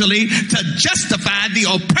spiritually to justify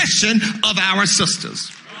the oppression of our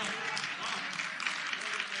sisters.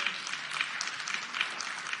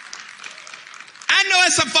 I know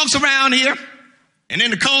there's some folks around here and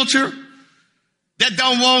in the culture that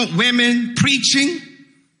don't want women preaching,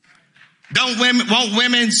 don't want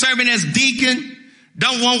women serving as deacon,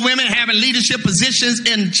 don't want women having leadership positions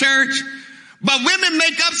in the church, but women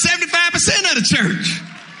make up 75% of the church.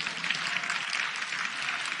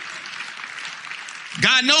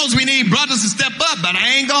 God knows we need brothers to step up, but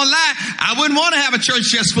I ain't gonna lie, I wouldn't want to have a church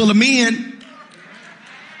just full of men,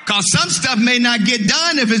 because some stuff may not get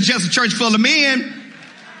done if it's just a church full of men.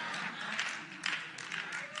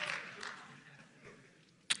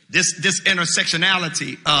 This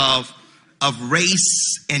intersectionality of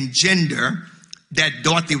race and gender that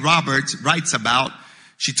Dorothy Roberts writes about,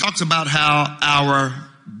 she talks about how our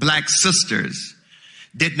black sisters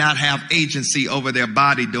did not have agency over their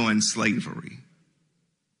body during slavery.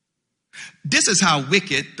 This is how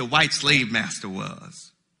wicked the white slave master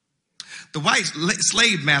was. The white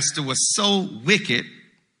slave master was so wicked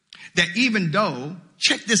that even though,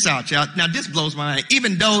 check this out, y'all. Now this blows my mind.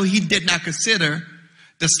 Even though he did not consider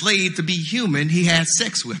the slave to be human, he had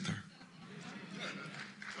sex with her.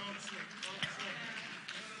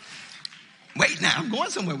 now I'm going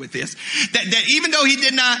somewhere with this, that even though he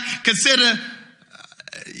did not consider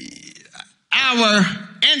our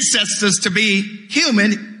ancestors to be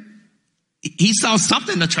human, he saw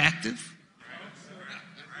something attractive.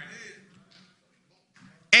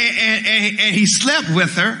 And he slept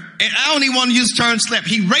with her. And I don't even want to use the term slept.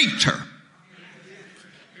 He raped her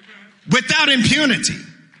without impunity.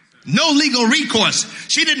 No legal recourse.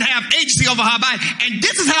 She didn't have agency over her body. And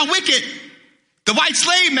this is how wicked the white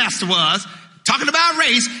slave master was. Talking about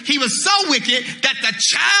race, he was so wicked that the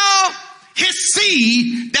child, his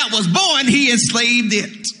seed that was born, he enslaved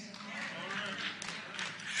it.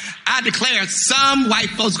 I declare some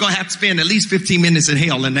white folks going to have to spend at least 15 minutes in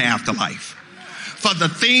hell in the afterlife for the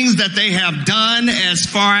things that they have done as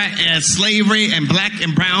far as slavery and black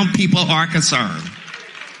and brown people are concerned.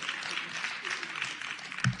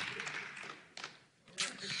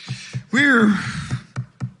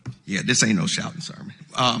 This ain't no shouting sermon.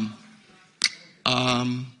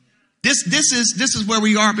 This is where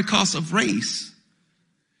we are because of race.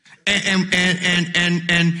 And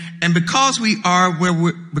because we are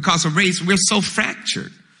because of race, we're so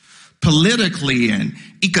fractured politically and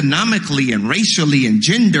economically and racially and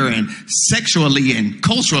gender and sexually and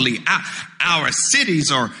culturally. Our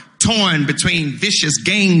cities are torn between vicious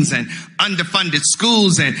gangs and underfunded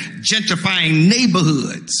schools and gentrifying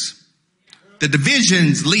neighborhoods. The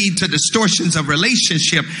divisions lead to distortions of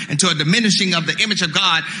relationship and to a diminishing of the image of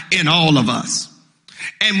God in all of us.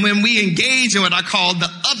 And when we engage in what I call the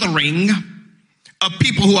othering of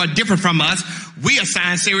people who are different from us, we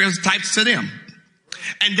assign stereotypes to them.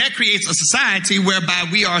 And that creates a society whereby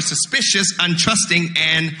we are suspicious, untrusting,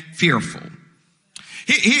 and fearful.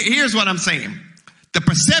 Here's what I'm saying. The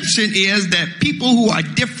perception is that people who are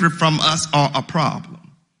different from us are a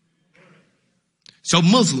problem. So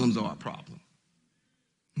Muslims are a problem.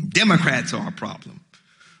 Democrats are a problem.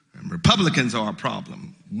 Republicans are a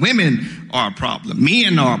problem. Women are a problem.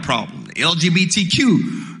 Men are a problem.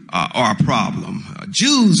 LGBTQ are a problem.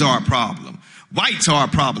 Jews are a problem. Whites are a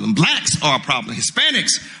problem. Blacks are a problem.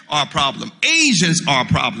 Hispanics are a problem. Asians are a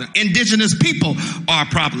problem. Indigenous people are a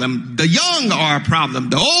problem. The young are a problem.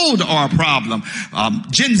 The old are a problem.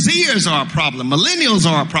 Gen Zers are a problem. Millennials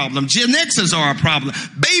are a problem. Gen Xers are a problem.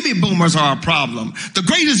 Baby boomers are a problem. The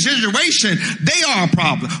greatest generation, they are a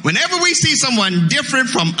problem. Whenever we see someone different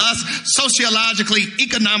from us sociologically,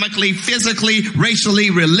 economically, physically,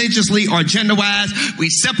 racially, religiously, or gender-wise, we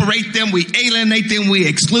separate them, we alienate them, we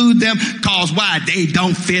exclude them, cause why? They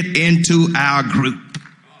don't fit into our group.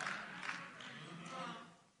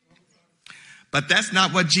 But that's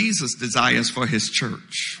not what Jesus desires for his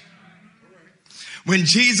church. When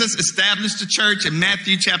Jesus established the church in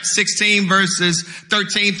Matthew chapter 16, verses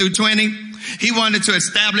 13 through 20, he wanted to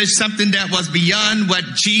establish something that was beyond what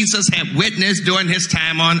Jesus had witnessed during his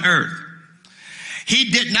time on earth.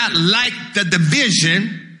 He did not like the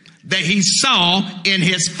division that he saw in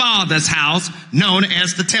his Father's house, known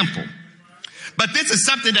as the temple. But this is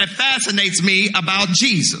something that fascinates me about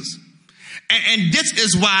Jesus. And this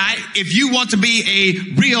is why, if you want to be a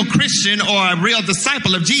real Christian or a real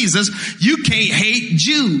disciple of Jesus, you can't hate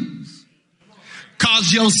Jews.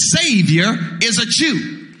 Because your Savior is a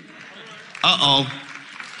Jew. Uh-oh.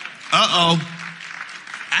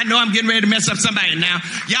 I know I'm getting ready to mess up somebody now.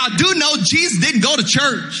 Y'all do know Jesus didn't go to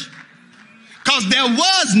church. Because there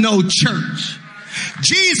was no church.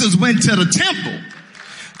 Jesus went to the temple.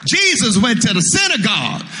 Jesus went to the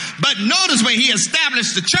synagogue. But notice when he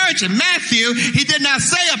established the church in Matthew, he did not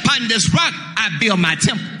say, upon this rock I build my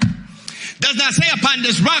temple. Does not say, upon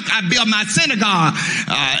this rock I build my synagogue.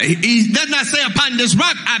 He does not say, upon this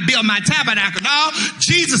rock I build my tabernacle. No,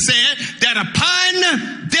 Jesus said that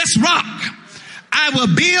upon this rock I will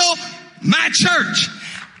build my church,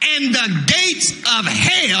 and the gates of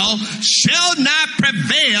hell shall not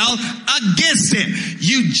prevail against it.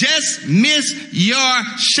 You just missed your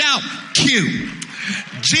shout cue.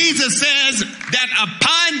 Jesus says that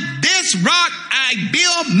upon this rock I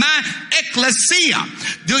build my ecclesia.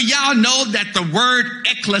 Do y'all know that the word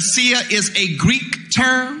ecclesia is a Greek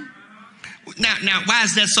term? Now, why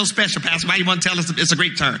is that so special, Pastor? Why you want to tell us it's a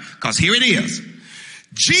Greek term? Because here it is.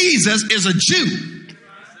 Jesus is a Jew.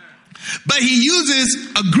 But he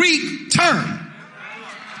uses a Greek term.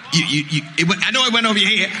 I know it went over your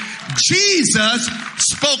head. Jesus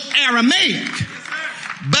spoke Aramaic,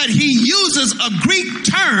 but he uses a Greek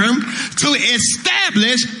term to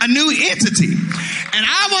establish a new entity. And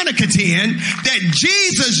I want to contend that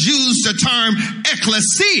Jesus used the term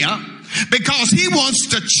ecclesia because he wants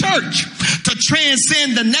the church to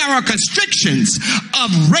transcend the narrow constrictions of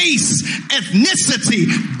race, ethnicity,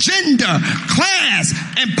 gender, class,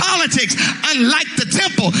 and politics, unlike the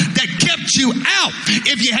temple that kept you out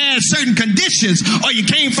if you had certain conditions, or you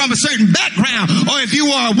came from a certain background, or if you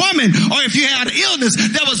were a woman, or if you had an illness.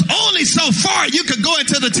 There was only so far you could go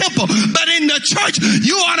into the temple. But in the church,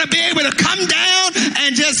 you ought to be able to come down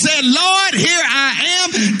and just say, Lord, here I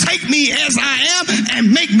am. Take me as I am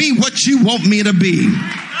and make me what you want me to be.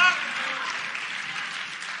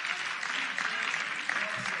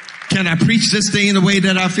 Can I preach this thing the way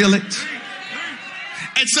that I feel it?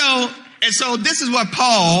 And so this is what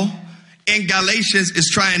Paul in Galatians is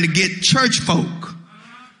trying to get church folk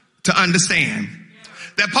to understand.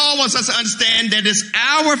 That Paul wants us to understand that it's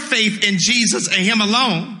our faith in Jesus and him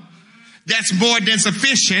alone that's more than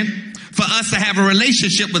sufficient for us to have a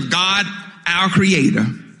relationship with God, our creator.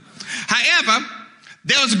 However,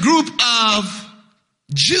 there was a group of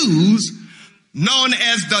Jews known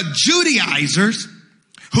as the Judaizers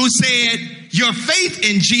who said your faith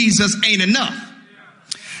in Jesus ain't enough.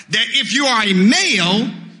 That if you are a male,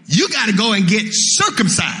 you got to go and get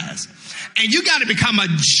circumcised. And you got to become a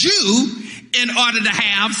Jew in order to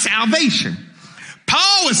have salvation.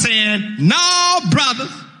 Paul was saying, no,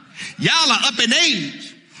 brothers, y'all are up in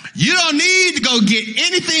age. You don't need to go get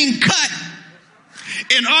anything cut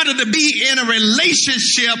in order to be in a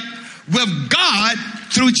relationship with God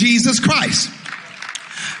through Jesus Christ.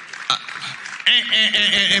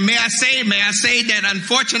 And may I say that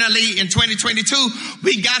unfortunately in 2022,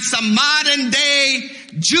 we got some modern day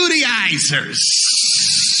Judaizers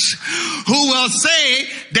who will say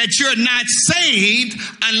that you're not saved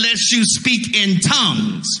unless you speak in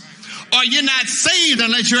tongues. Or you're not saved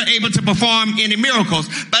unless you're able to perform any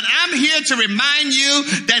miracles. But I'm here to remind you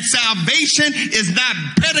that salvation is not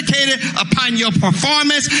predicated upon your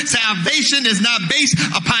performance. Salvation is not based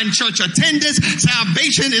upon church attendance.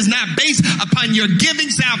 Salvation is not based upon your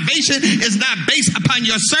giving. Salvation is not based upon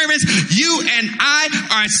your service. You and I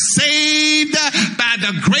are saved by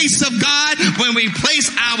the grace of God when we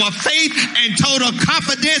place our faith and total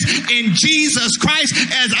confidence in Jesus Christ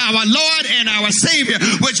as our Lord and our Savior,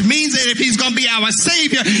 which means that if he's going to be our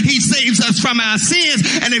Savior, he saves us from our sins.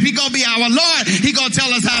 And if he's going to be our Lord, he's going to tell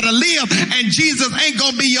us how to live. And Jesus ain't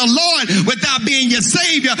going to be your Lord without being your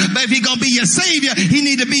Savior. But if he's going to be your Savior, he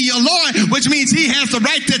need to be your Lord, which means he has the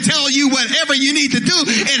right to tell you whatever you need to do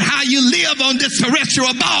and how you live on this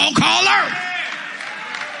terrestrial ball called Earth.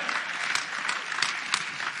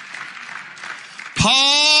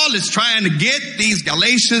 Paul is trying to get these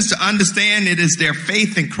Galatians to understand it is their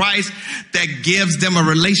faith in Christ that gives them a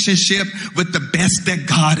relationship with the best that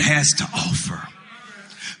God has to offer.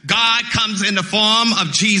 God comes in the form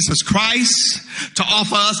of Jesus Christ to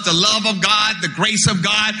offer us the love of God, the grace of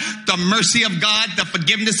God, the mercy of God, the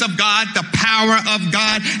forgiveness of God, the power of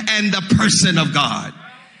God, and the person of God.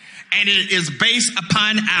 And it is based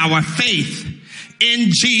upon our faith in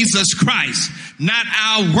Jesus Christ, not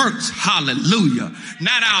our works, hallelujah,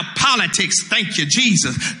 not our politics, thank you,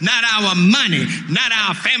 Jesus, not our money, not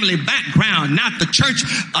our family background, not the church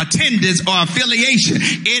attendance or affiliation.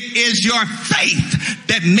 It is your faith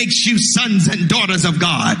that makes you sons and daughters of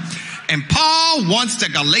God. And Paul wants the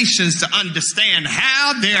Galatians to understand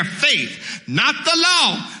how their faith, not the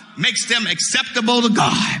law, makes them acceptable to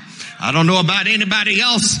God. I don't know about anybody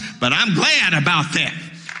else, but I'm glad about that.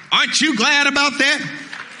 Aren't you glad about that?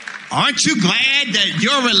 Aren't you glad that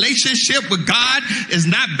your relationship with God is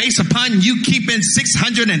not based upon you keeping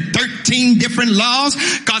 613 different laws?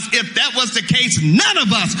 Because if that was the case, none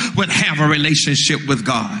of us would have a relationship with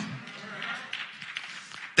God.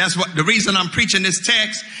 That's what the reason I'm preaching this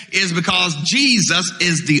text is, because Jesus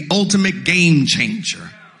is the ultimate game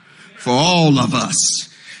changer for all of us.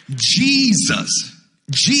 Jesus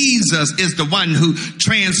is the one who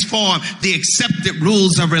transformed the accepted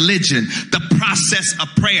rules of religion, the process of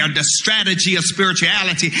prayer, the strategy of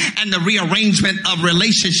spirituality, and the rearrangement of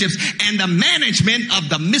relationships, and the management of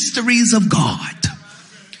the mysteries of God.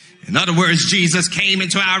 In other words, Jesus came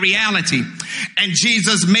into our reality, and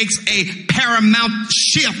Jesus makes a paramount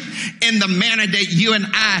shift in the manner that you and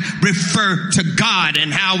I refer to God,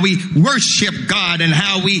 and how we worship God, and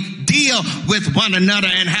how we deal with one another,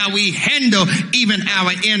 and how we handle even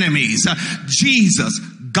our enemies. Jesus,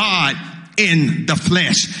 God in the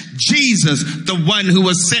flesh. Jesus, the one who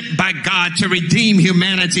was sent by God to redeem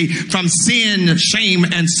humanity from sin, shame,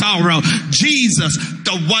 and sorrow. Jesus,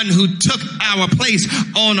 the one who took our place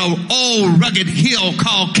on an old rugged hill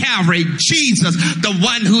called Calvary. Jesus, the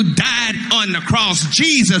one who died on the cross.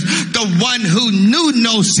 Jesus, the one who knew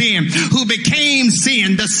no sin, who became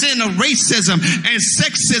sin, the sin of racism and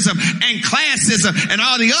sexism and classism and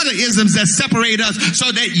all the other isms that separate us,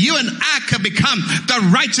 so that you and I could become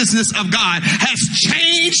the righteousness of God, has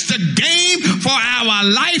changed the game for our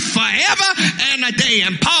life forever and a day.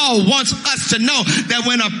 And Paul wants us to know that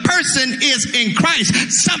when a person is in Christ,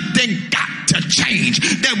 something got to change.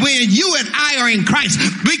 That when you and I are in Christ,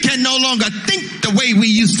 we can no longer think the way we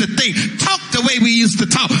used to think, talk the way we used to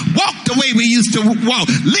talk, walk the way we used to walk,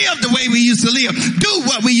 live the way we used to live, do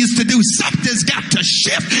what we used to do. Something's got to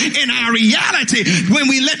shift in our reality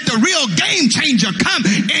when we let the real game changer come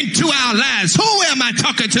into our lives. Who am I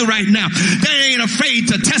talking to right now that ain't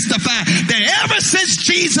afraid to testify that ever since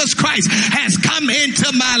Jesus Christ has come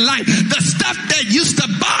into my life, the stuff that used to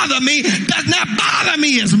bother me does not bother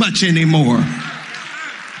me as much anymore?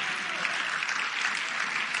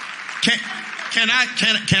 Can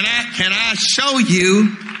I show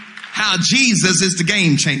you how Jesus is the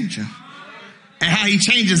game changer and how he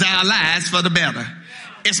changes our lives for the better?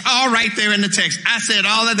 It's all right there in the text. I said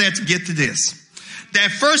all of that to get to this.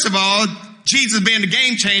 That first of all, Jesus being the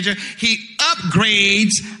game changer, he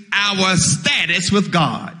upgrades our status with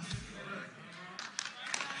God.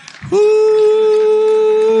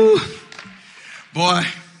 Ooh. Boy,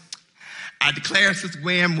 I declare, Sister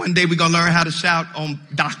Gwen, one day we're going to learn how to shout on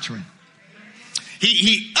doctrine.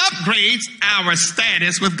 He upgrades our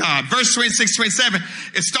status with God. Verse 26, 27,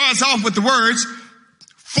 it starts off with the words,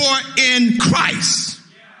 for in Christ.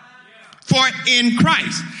 For in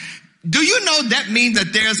Christ. Do you know that means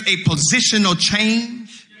that there's a positional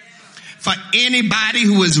change for anybody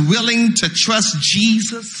who is willing to trust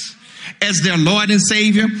Jesus as their Lord and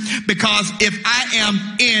Savior? Because if I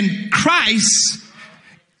am in Christ,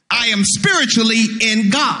 I am spiritually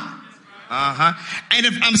in God. And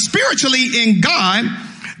if I'm spiritually in God,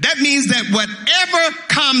 that means that whatever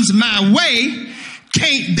comes my way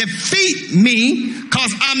can't defeat me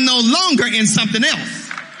because I'm no longer in something else.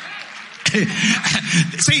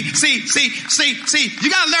 See, you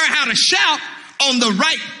got to learn how to shout on the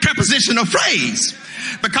right prepositional phrase,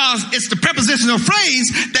 because it's the prepositional phrase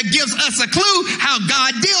that gives us a clue how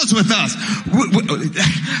God deals with us.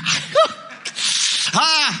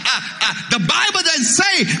 The Bible doesn't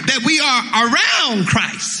say that we are around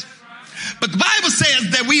Christ, but the Bible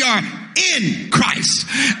says that we are in Christ.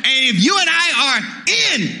 And if you and I are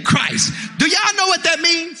in Christ, do y'all know what that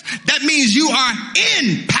means? That means you are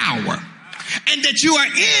in power, and that you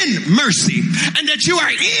are in mercy, and that you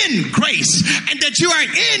are in grace, and that you are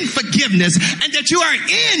in forgiveness, and that you are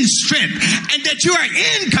in strength, and that you are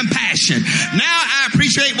in compassion. Now I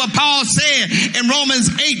appreciate what Paul said in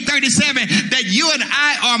Romans 8:37, that you and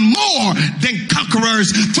I are more than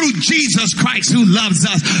conquerors through Jesus Christ who loves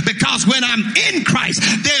us. Because when I'm in Christ,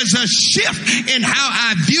 there's a shift in how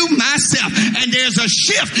I view myself, and there's a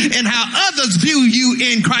shift in how others view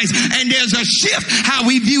you in Christ, and there's a shift how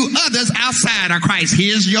we view others outside of Christ.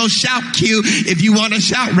 Here's your shout cue if you want to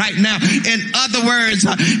shout right now. In other words,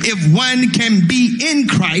 if one can be in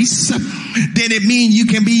Christ, then it means you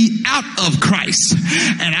can be out of Christ.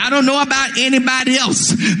 And I don't know about anybody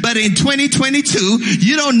else, but in 2022,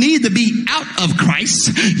 you don't need to be out of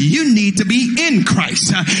Christ. You need to be in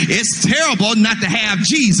Christ. It's terrible not to have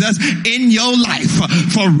Jesus in your life.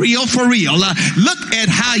 For real, for real. Look at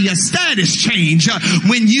how your status change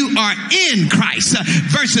when you are in Christ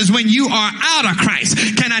versus when you are out of Christ.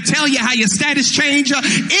 Can I tell you how your status change?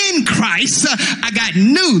 In Christ, I got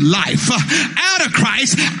new life. Out of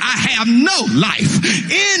Christ, I have no life.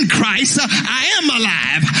 In Christ, I am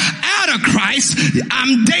alive. Out of Christ,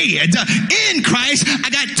 I'm dead. In Christ, I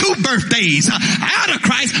got 2 birthdays. Out of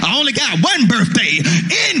Christ, I only got 1 birthday.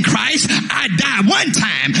 In Christ, I died 1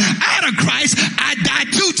 time. Out of Christ, I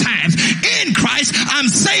died 2 times. In Christ, I'm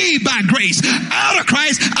saved by grace. Out of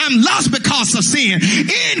Christ, I'm lost because of sin.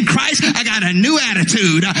 In Christ, I got a new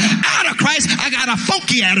attitude. Out of Christ, I got a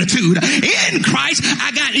funky attitude. In Christ,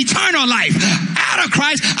 I got eternal life. Out of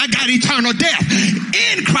Christ, I got eternal death.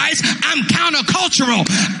 In Christ, I'm countercultural.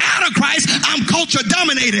 Out of Christ, I'm culture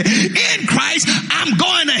dominated. In Christ, I'm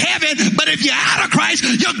going to heaven, but if you're out of Christ,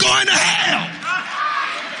 you're going to hell.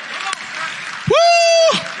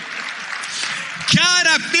 Woo! God,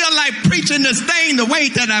 I feel like preaching this thing the way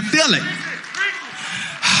that I feel it.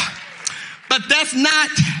 But that's not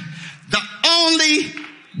the only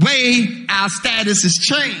way our status is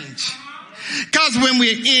changed. Because when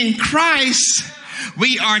we're in Christ,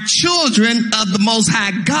 We are children of the Most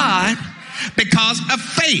High God because of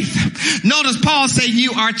faith. Notice Paul said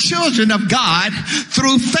you are children of God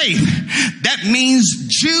through faith. That means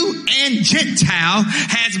Jew and Gentile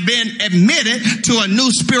has been admitted to a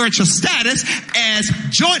new spiritual status as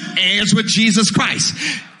joint heirs with Jesus Christ.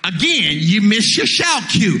 Again, you missed your shout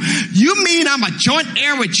cue. You mean I'm a joint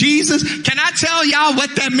heir with Jesus? Can I tell y'all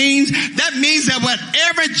what that means? That means that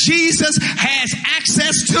whatever Jesus has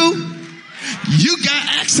access to, you got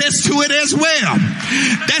access to it as well.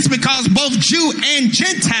 That's because both Jew and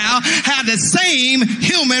Gentile have the same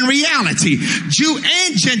human reality. Jew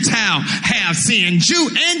and Gentile have sinned. Jew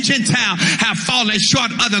and Gentile have fallen short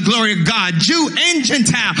of the glory of God. Jew and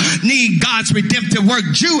Gentile need God's redemptive work.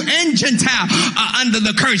 Jew and Gentile are under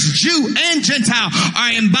the curse. Jew and Gentile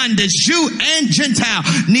are in bondage. Jew and Gentile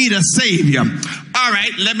need a Savior. All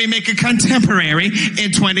right, let me make it contemporary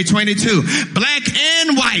in 2022. Black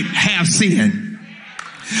and white have sinned.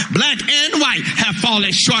 Black and white have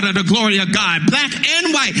fallen short of the glory of God. Black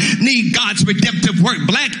and white need God's redemptive work.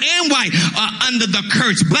 Black and white are under the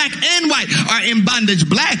curse. Black and white are in bondage.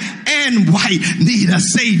 Black and white need a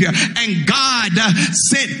Savior. And God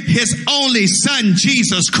sent his only son,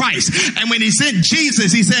 Jesus Christ. And when he sent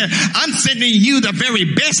Jesus, he said, I'm sending you the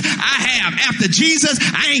very best I have. After Jesus,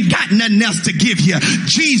 I ain't got nothing else to give you.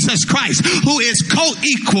 Jesus Christ, who is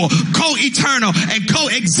co-equal, co-eternal, and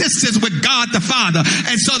coexistence with God the Father.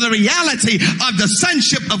 And so the reality of the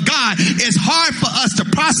sonship of God is hard for us to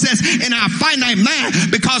process in our finite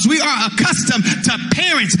mind because we are accustomed to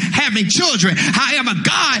parents having children. However,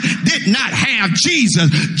 God did not have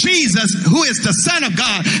Jesus. Jesus, who is the Son of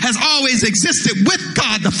God, has always existed with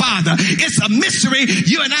God the Father. It's a mystery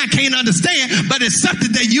you and I can't understand, but it's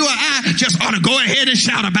something that you and I just ought to go ahead and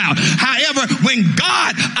shout about. However, when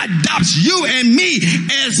God adopts you and me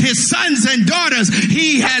as his sons and daughters,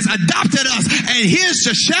 he has adopted us. And here's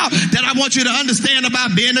the shout that I want you to understand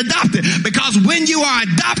about being adopted. Because when you are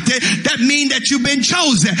adopted, that means that you've been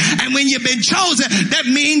chosen. And when you've been chosen, that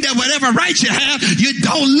means that whatever rights you have, you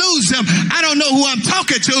don't lose them. I don't know who I'm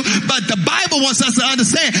talking to, but the Bible wants us to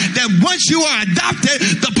understand that once you are adopted,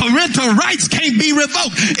 the parental rights can't be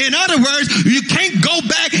revoked. In other words, you can't go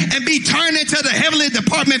back and be turned into the Heavenly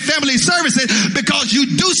Department Family Services because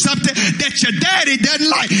you do something that your daddy doesn't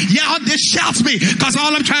like. Y'all, this shouts me because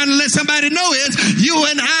all I'm trying to let somebody know is you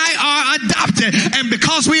and I are adopted. And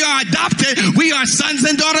because we are adopted, we are sons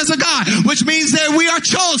and daughters of God, which means that we are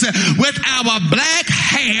chosen with our black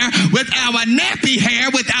hair, with our nappy hair,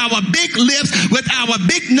 with our big lips, with our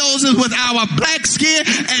big noses, with our black skin.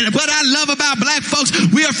 And what I love about black folks,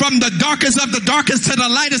 we are from the darkest of the darkest to the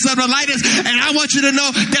lightest of the lightest. And I want you to know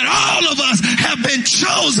that all of us have been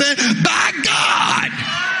chosen by God.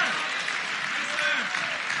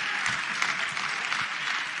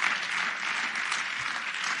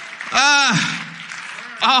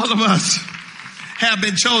 All of us have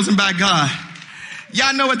been chosen by God.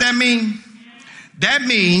 Y'all know what that means? That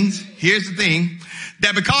means, here's the thing,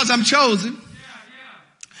 that because I'm chosen,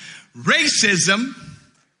 racism,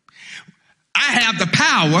 I have the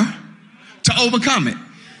power to overcome it.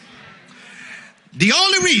 The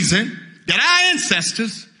only reason that our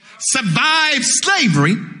ancestors survived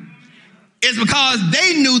slavery is because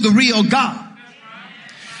they knew the real God.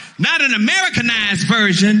 Not an Americanized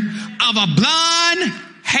version of a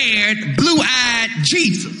blonde-haired, blue-eyed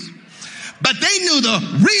Jesus. But they knew the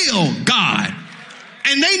real God.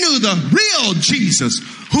 And they knew the real Jesus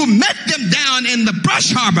who met them down in the Brush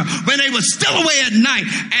Harbor when they were still away at night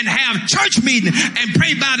and have church meeting and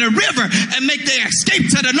pray by the river and make their escape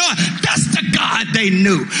to the north. That's the God they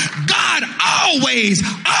knew. God always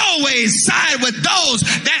side with those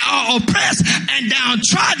that are oppressed and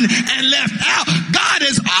downtrodden and left out. God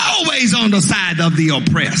is always on the side of the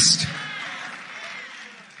oppressed.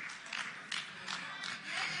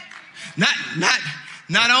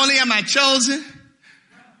 Not only am I chosen,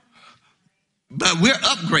 but we're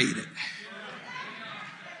upgraded.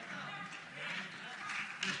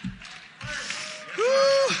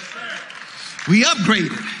 Woo. We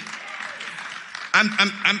upgraded.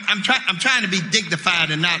 I'm trying to be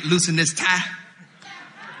dignified and not loosen this tie.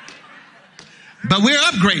 But we're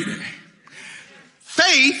upgraded.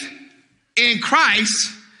 Faith in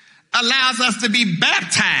Christ allows us to be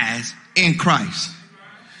baptized in Christ.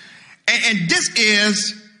 And this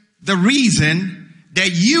is the reason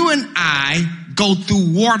that you and I go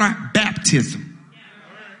through water baptism.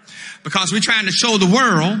 Because we're trying to show the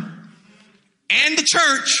world and the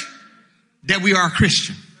church that we are a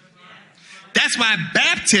Christian. That's why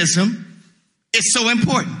baptism is so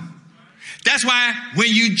important. That's why when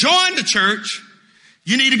you join the church,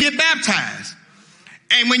 you need to get baptized.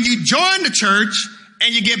 And when you join the church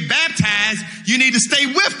and you get baptized, you need to stay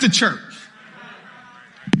with the church.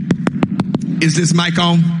 Is this mic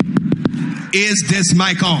on? Is this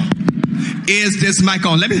mic on? Is this mic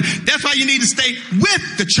on? That's why you need to stay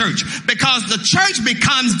with the church, because the church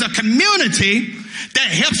becomes the community that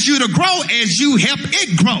helps you to grow as you help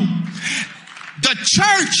it grow. The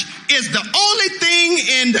church is the only thing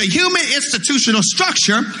in the human institutional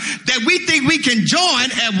structure that we think we can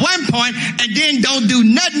join at one point and then don't do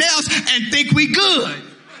nothing else and think we good.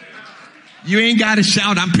 You ain't got to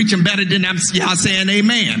shout. I'm preaching better than y'all saying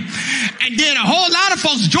amen. And then a whole lot of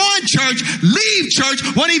folks join church, leave church,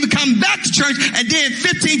 won't even come back to church. And then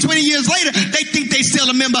 15, 20 years later, they think they still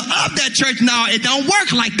a member of that church. No, it don't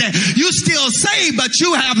work like that. You still saved, but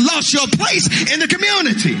you have lost your place in the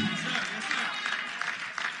community.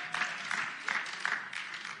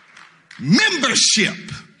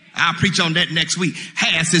 Membership, I'll preach on that next week,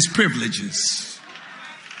 has its privileges.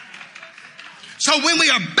 So when we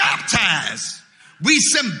are baptized, we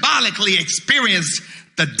symbolically experience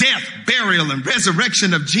the death, burial, and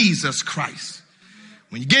resurrection of Jesus Christ.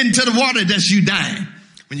 When you get into the water, that's you dying.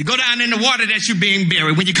 When you go down in the water, that's you being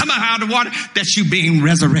buried. When you come out of the water, that's you being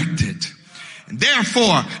resurrected. And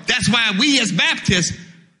therefore, that's why we as Baptists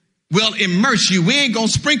will immerse you. We ain't going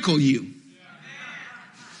to sprinkle you.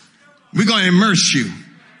 We're going to immerse you.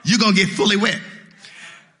 You're going to get fully wet.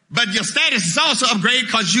 But your status is also upgraded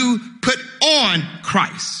because you put on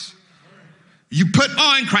Christ. You put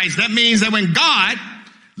on Christ. That means that when God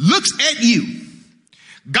looks at you,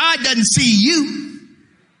 God doesn't see you.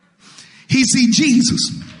 He sees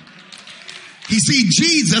Jesus. He sees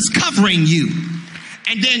Jesus covering you.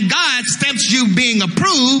 And then God stamps you being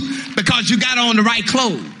approved because you got on the right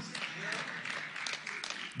clothes.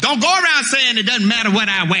 Don't go around saying it doesn't matter what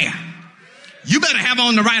I wear. You better have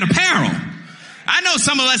on the right apparel. I know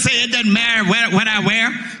some of us say it doesn't matter what I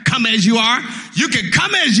wear. Come as you are. You can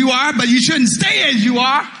come as you are, but you shouldn't stay as you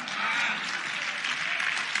are.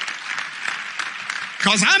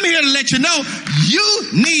 Because I'm here to let you know you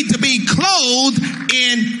need to be clothed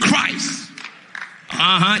in Christ.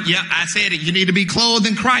 Yeah, I said it. You need to be clothed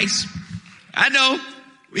in Christ. I know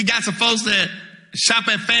we got some folks that shop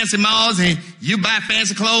at fancy malls and you buy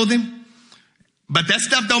fancy clothing, but that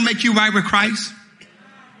stuff don't make you right with Christ.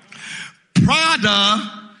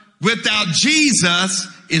 Prada without Jesus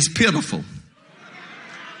is pitiful.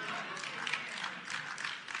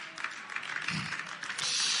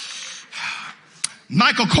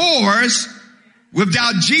 Michael Kors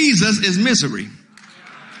without Jesus is misery.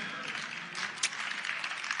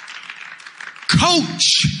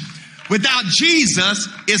 Coach without Jesus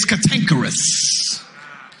is cantankerous.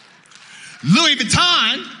 Louis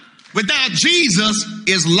Vuitton without Jesus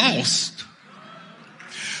is lost.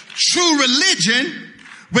 True religion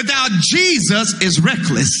without Jesus is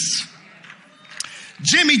reckless.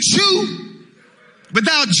 Jimmy Choo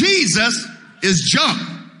without Jesus is junk.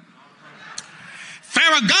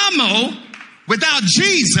 Ferragamo without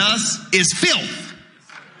Jesus is filth.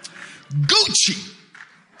 Gucci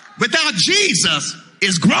without Jesus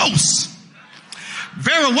is gross.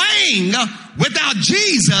 Vera Wang without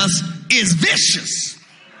Jesus is vicious.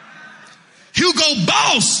 Hugo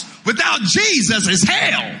Boss without Jesus is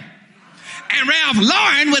hell. And Ralph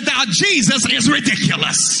Lauren without Jesus is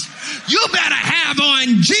ridiculous. You better have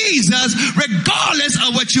on Jesus regardless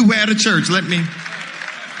of what you wear to church.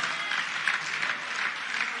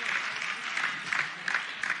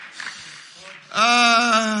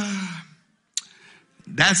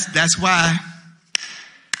 That's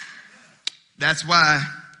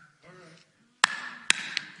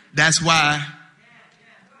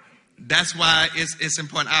why it's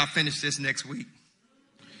important. I'll finish this next week.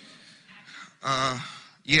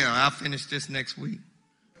 I'll finish this next week.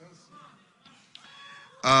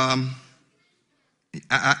 I'll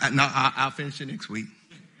finish it next week.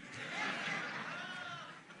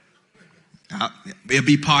 It'll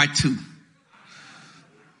be part 2.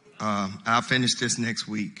 I'll finish this next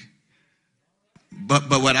week. But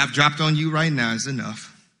what I've dropped on you right now is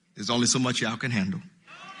enough. There's only so much y'all can handle.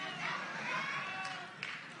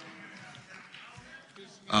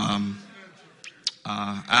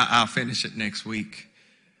 I'll finish it next week.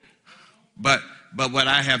 But what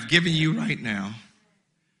I have given you right now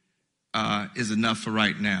is enough for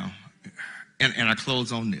right now. And I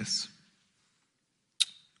close on this.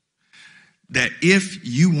 That if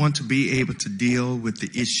you want to be able to deal with the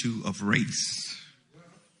issue of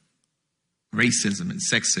racism and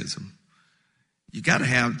sexism, you got to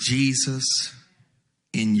have Jesus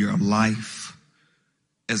in your life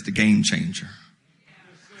as the game changer.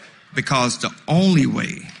 Because the only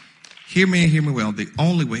way, hear me well, the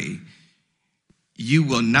only way you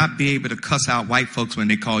will not be able to cuss out white folks when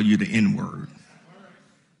they call you the N-word.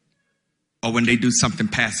 Or when they do something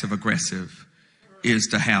passive aggressive, is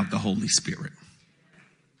to have the Holy Spirit.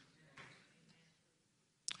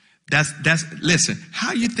 Listen,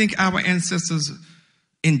 how you think our ancestors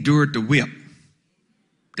endured the whip?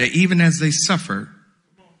 That even as they suffered,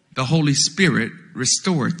 the Holy Spirit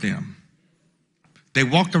restored them. They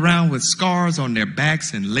walked around with scars on their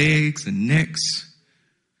backs and legs and necks,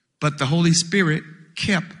 but the Holy Spirit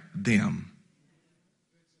kept them.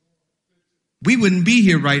 We wouldn't be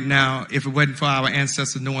here right now if it wasn't for our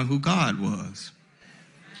ancestors knowing who God was.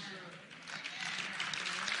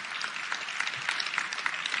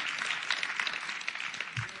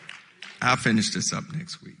 I'll finish this up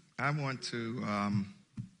next week. I want to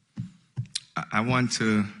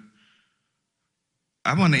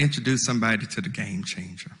introduce somebody to the Game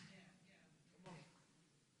Changer.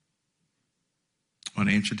 I want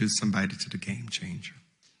to introduce somebody to the Game Changer.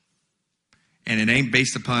 And it ain't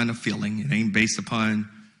based upon a feeling. It ain't based upon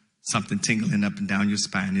something tingling up and down your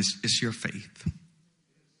spine. It's your faith.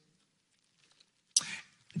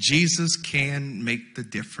 Jesus can make the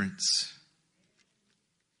difference.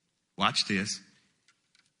 Watch this.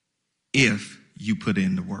 If you put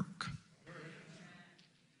in the work.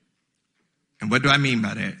 And what do I mean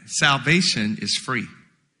by that? Salvation is free.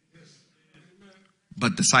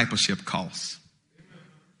 But discipleship costs.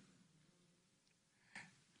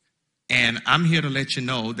 And I'm here to let you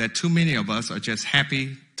know that too many of us are just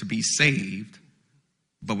happy to be saved,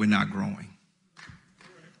 but we're not growing.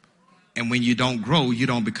 And when you don't grow, you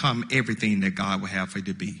don't become everything that God will have for you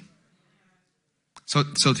to be.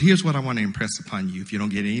 So here's what I want to impress upon you if you don't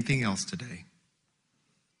get anything else today.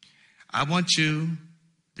 I want you,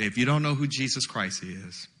 if you don't know who Jesus Christ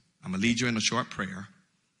is, I'm going to lead you in a short prayer.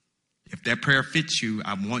 If that prayer fits you,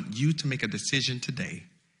 I want you to make a decision today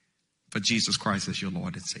for Jesus Christ as your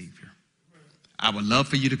Lord and Savior. I would love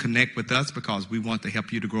for you to connect with us because we want to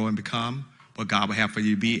help you to grow and become what God will have for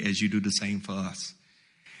you to be as you do the same for us.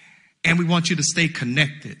 And we want you to stay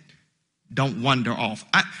connected. Don't wander off.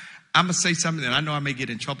 I'm going to say something that I know I may get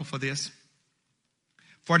in trouble for this.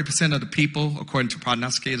 40% of the people, according to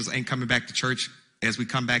prognosticators, ain't coming back to church as we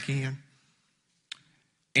come back in.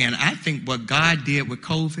 And I think what God did with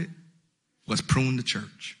COVID was prune the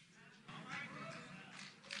church.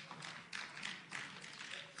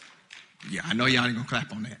 Yeah, I know y'all ain't going to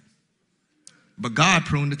clap on that. But God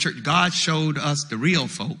pruned the church. God showed us the real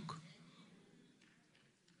folk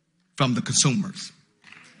from the consumers.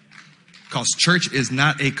 Because church is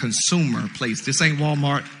not a consumer place. This ain't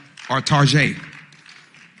Walmart or Target.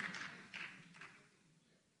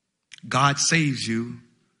 God saves you.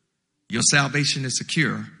 Your salvation is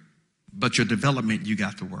secure. But your development, you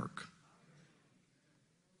got to work.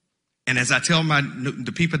 And as I tell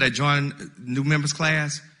the people that join new members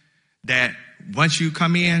class, that once you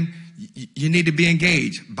come in, you need to be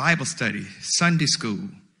engaged. Bible study, Sunday school,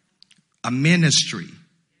 a ministry.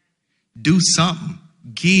 Do something.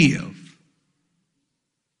 Give.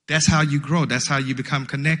 That's how you grow. That's how you become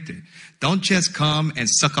connected. Don't just come and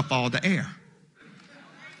suck up all the air.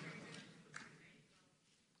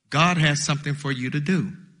 God has something for you to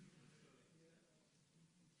do.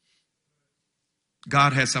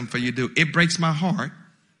 God has something for you to do. It breaks my heart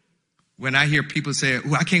when I hear people say,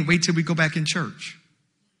 "Oh, I can't wait till we go back in church."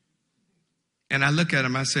 And I look at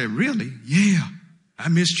them, I say, "Really? Yeah, I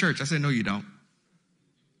miss church." I said, "No, you don't."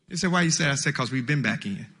 They said, "Why you say that?" I said, "Because we've been back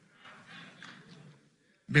in.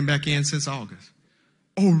 Been back in since August."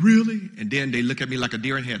 "Oh, really?" And then they look at me like a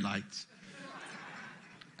deer in headlights.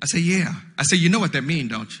 I say, "Yeah." I say, "You know what that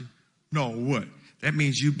means, don't you?" "No, what?" "That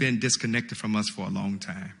means you've been disconnected from us for a long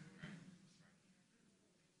time.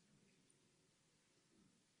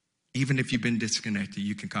 Even if you've been disconnected,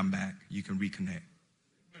 you can come back. You can reconnect.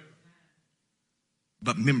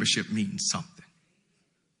 But membership means something.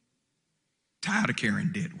 Tired of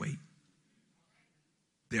carrying dead weight.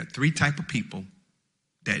 There are three types of people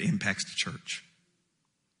that impacts the church.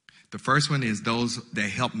 The first one is those that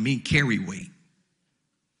help me carry weight.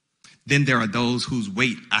 Then there are those whose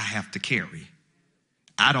weight I have to carry.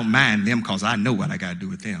 I don't mind them because I know what I got to do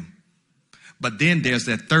with them. But then there's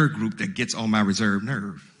that third group that gets on my reserve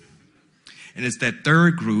nerve. And it's that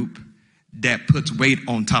third group that puts weight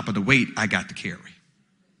on top of the weight I got to carry.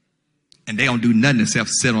 And they don't do nothing except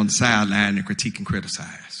sit on the sideline and critique and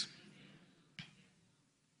criticize.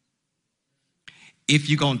 If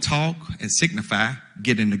you're going to talk and signify,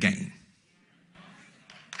 get in the game.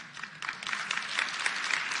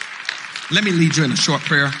 Let me lead you in a short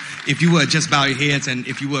prayer. If you would, just bow your heads, and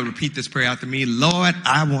if you would, repeat this prayer after me. Lord,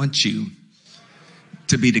 I want you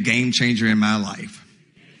to be the game changer in my life.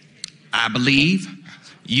 I believe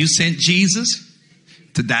you sent Jesus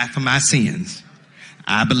to die for my sins.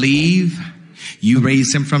 I believe you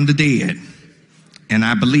raised him from the dead. And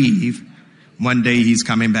I believe one day he's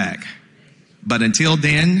coming back. But until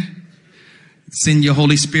then, send your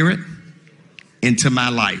Holy Spirit into my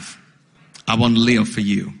life. I want to live for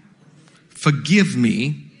you. Forgive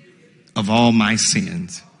me of all my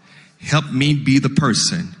sins. Help me be the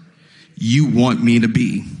person you want me to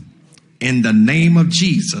be. In the name of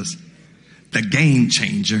Jesus, the game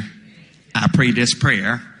changer, I pray this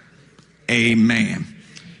prayer. Amen.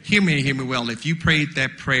 Hear me well. If you prayed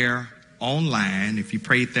that prayer online, if you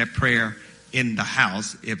prayed that prayer in the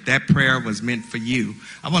house, if that prayer was meant for you,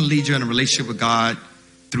 I want to lead you in a relationship with God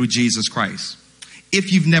through Jesus Christ.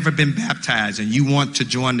 If you've never been baptized and you want to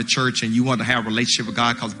join the church and you want to have a relationship with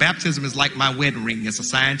God, because baptism is like my wedding ring. It's a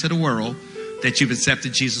sign to the world that you've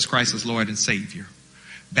accepted Jesus Christ as Lord and Savior.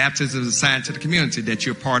 Baptism is a sign to the community that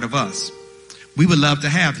you're part of us. We would love to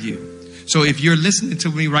have you. So if you're listening to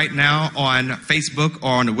me right now on Facebook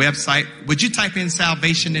or on the website, would you type in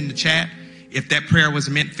salvation in the chat if that prayer was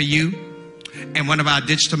meant for you? And one of our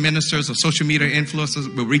digital ministers or social media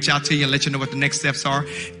influencers will reach out to you and let you know what the next steps are.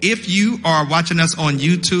 If you are watching us on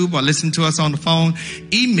YouTube or listening to us on the phone,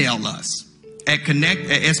 email us at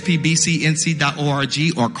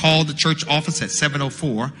connect@spbcnc.org or call the church office at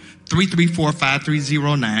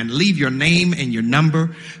 704-334-5309. Leave your name and your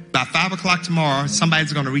number. By 5 o'clock tomorrow,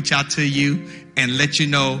 somebody's going to reach out to you and let you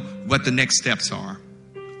know what the next steps are.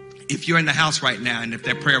 If you're in the house right now and if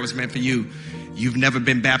that prayer was meant for you, you've never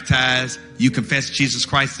been baptized, you confess Jesus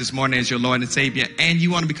Christ this morning as your Lord and Savior, and you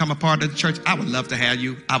want to become a part of the church, I would love to have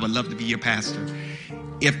you. I would love to be your pastor.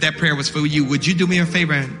 If that prayer was for you, would you do me a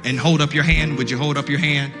favor and hold up your hand? Would you hold up your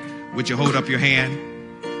hand? Would you hold up your hand?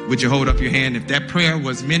 Would you hold up your hand? If that prayer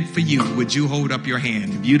was meant for you, would you hold up your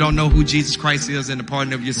hand? If you don't know who Jesus Christ is and the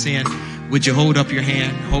pardon of your sin, would you hold up your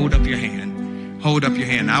hand? Hold up your hand. Hold up your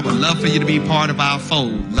hand. I would love for you to be part of our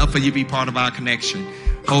fold. Love for you to be part of our connection.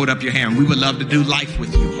 Hold up your hand. We would love to do life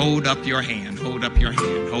with you. Hold up your hand. Hold up your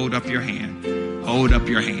hand. Hold up your hand. Hold up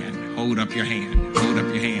your hand. Hold up your hand. Hold up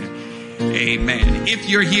your hand. Amen. If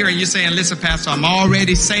you're here and you're saying, listen, Pastor, I'm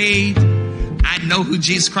already saved. I know who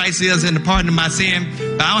Jesus Christ is and the pardon of my sin,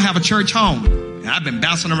 but I don't have a church home. And I've been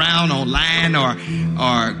bouncing around online or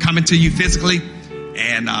coming to you physically.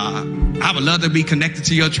 And I would love to be connected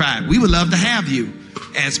to your tribe. We would love to have you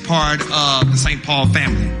as part of the St. Paul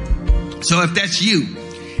family. So if that's you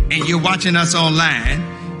and you're watching us online,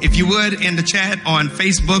 if you would, in the chat on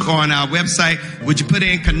Facebook or on our website, would you put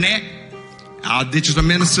in connect? Our digital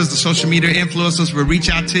ministers, the social media influencers will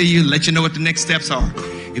reach out to you, let you know what the next steps are.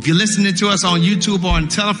 If you're listening to us on YouTube or on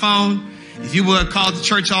telephone, if you would call the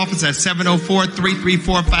church office at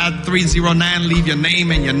 704-334-5309, leave your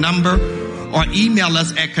name and your number, or email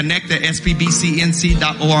us at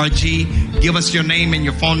connect@spbcnc.org. Give us your name and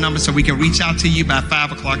your phone number so we can reach out to you by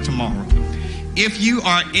 5 o'clock tomorrow. If you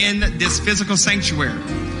are in this physical sanctuary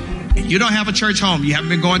and you don't have a church home, you haven't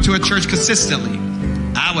been going to a church consistently,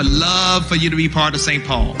 I would love for you to be part of St.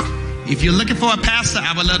 Paul. If you're looking for a pastor,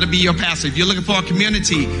 I would love to be your pastor. If you're looking for a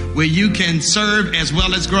community where you can serve as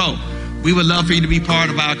well as grow, we would love for you to be part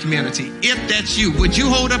of our community. If that's you, would you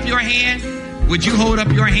hold up your hand? Would you hold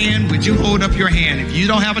up your hand? Would you hold up your hand? If you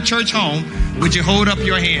don't have a church home, would you hold up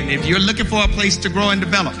your hand? If you're looking for a place to grow and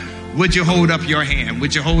develop, would you hold up your hand?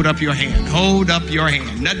 Would you hold up your hand? Hold up your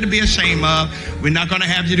hand. Nothing to be ashamed of. We're not going to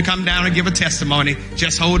have you to come down and give a testimony.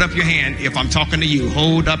 Just hold up your hand. If I'm talking to you,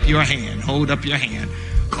 hold up your hand. Hold up your hand.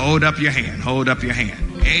 Hold up your hand. Hold up your hand.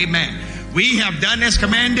 Amen. We have done as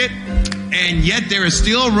commanded, and yet there is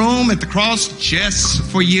still room at the cross just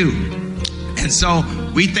for you. And so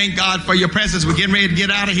we thank God for your presence. We're getting ready to get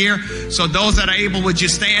out of here. So those that are able, would you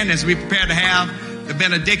stand as we prepare to have the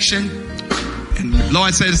benediction? And the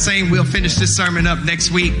Lord said the same. We'll finish this sermon up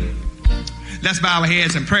next week. Let's bow our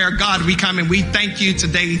heads in prayer. God, we come and we thank you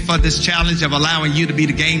today for this challenge of allowing you to be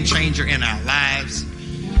the game changer in our lives.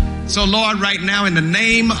 So, Lord, right now, in the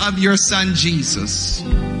name of your Son, Jesus,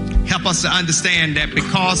 help us to understand that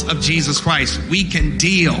because of Jesus Christ, we can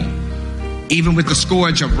deal even with the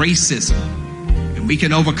scourge of racism, and we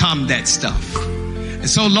can overcome that stuff. And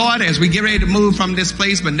so, Lord, as we get ready to move from this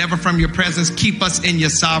place, but never from your presence, keep us in your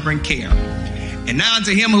sovereign care. And now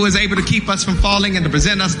unto him who is able to keep us from falling and to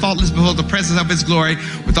present us faultless before the presence of his glory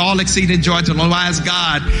with all exceeding joy to the wise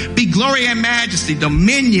God, be glory and majesty,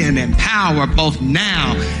 dominion and power both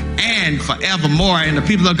now and forevermore. And the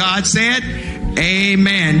people of God said,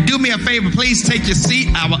 amen. Do me a favor, please take your seat.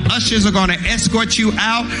 Our ushers are going to escort you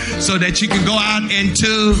out so that you can go out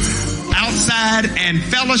into outside and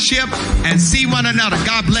fellowship and see one another.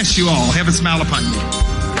 God bless you all. Heaven smile upon you.